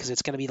that week because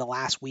it's going to be the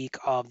last week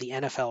of the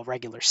NFL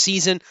regular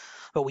season.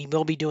 But we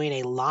will be doing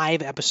a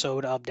live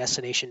episode of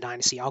Destination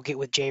Dynasty. I'll get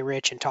with Jay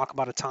Rich and talk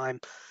about a time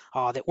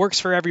that works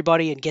for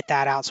everybody and get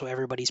that out so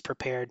everybody's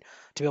prepared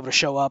to be able to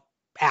show up,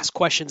 ask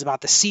questions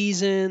about the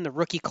season, the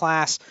rookie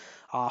class,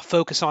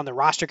 focus on the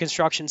roster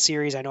construction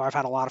series. I know I've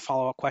had a lot of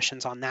follow-up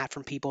questions on that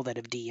from people that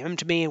have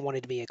DM'd me and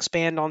wanted me to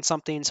expand on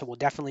something, so we'll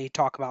definitely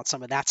talk about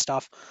some of that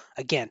stuff.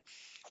 Again,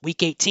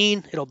 Week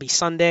 18, it'll be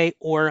Sunday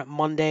or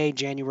Monday,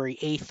 January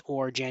 8th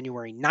or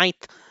January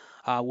 9th.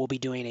 We'll be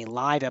doing a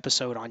live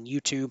episode on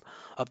YouTube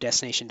of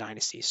Destination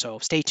Dynasty, so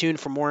stay tuned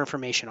for more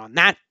information on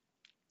that.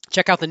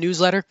 Check out the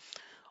newsletter,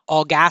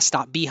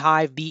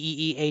 allgas.beehive,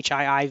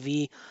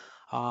 BEEHIIV,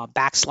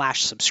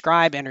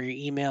 /subscribe. Enter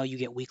your email. You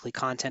get weekly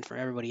content from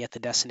everybody at the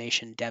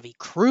Destination Devy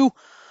crew.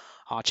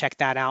 Check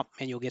that out,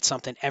 and you'll get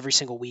something every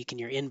single week in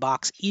your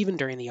inbox, even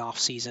during the off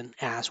season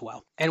as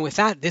well. And with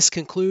that, this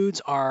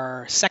concludes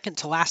our second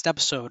to last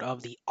episode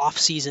of the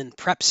off-season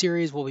prep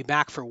series. We'll be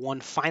back for one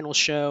final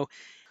show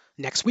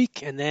next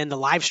week, and then the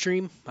live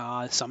stream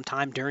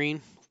sometime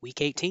during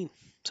Week 18.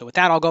 So with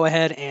that, I'll go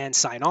ahead and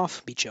sign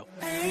off. Be chill.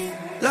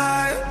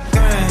 Live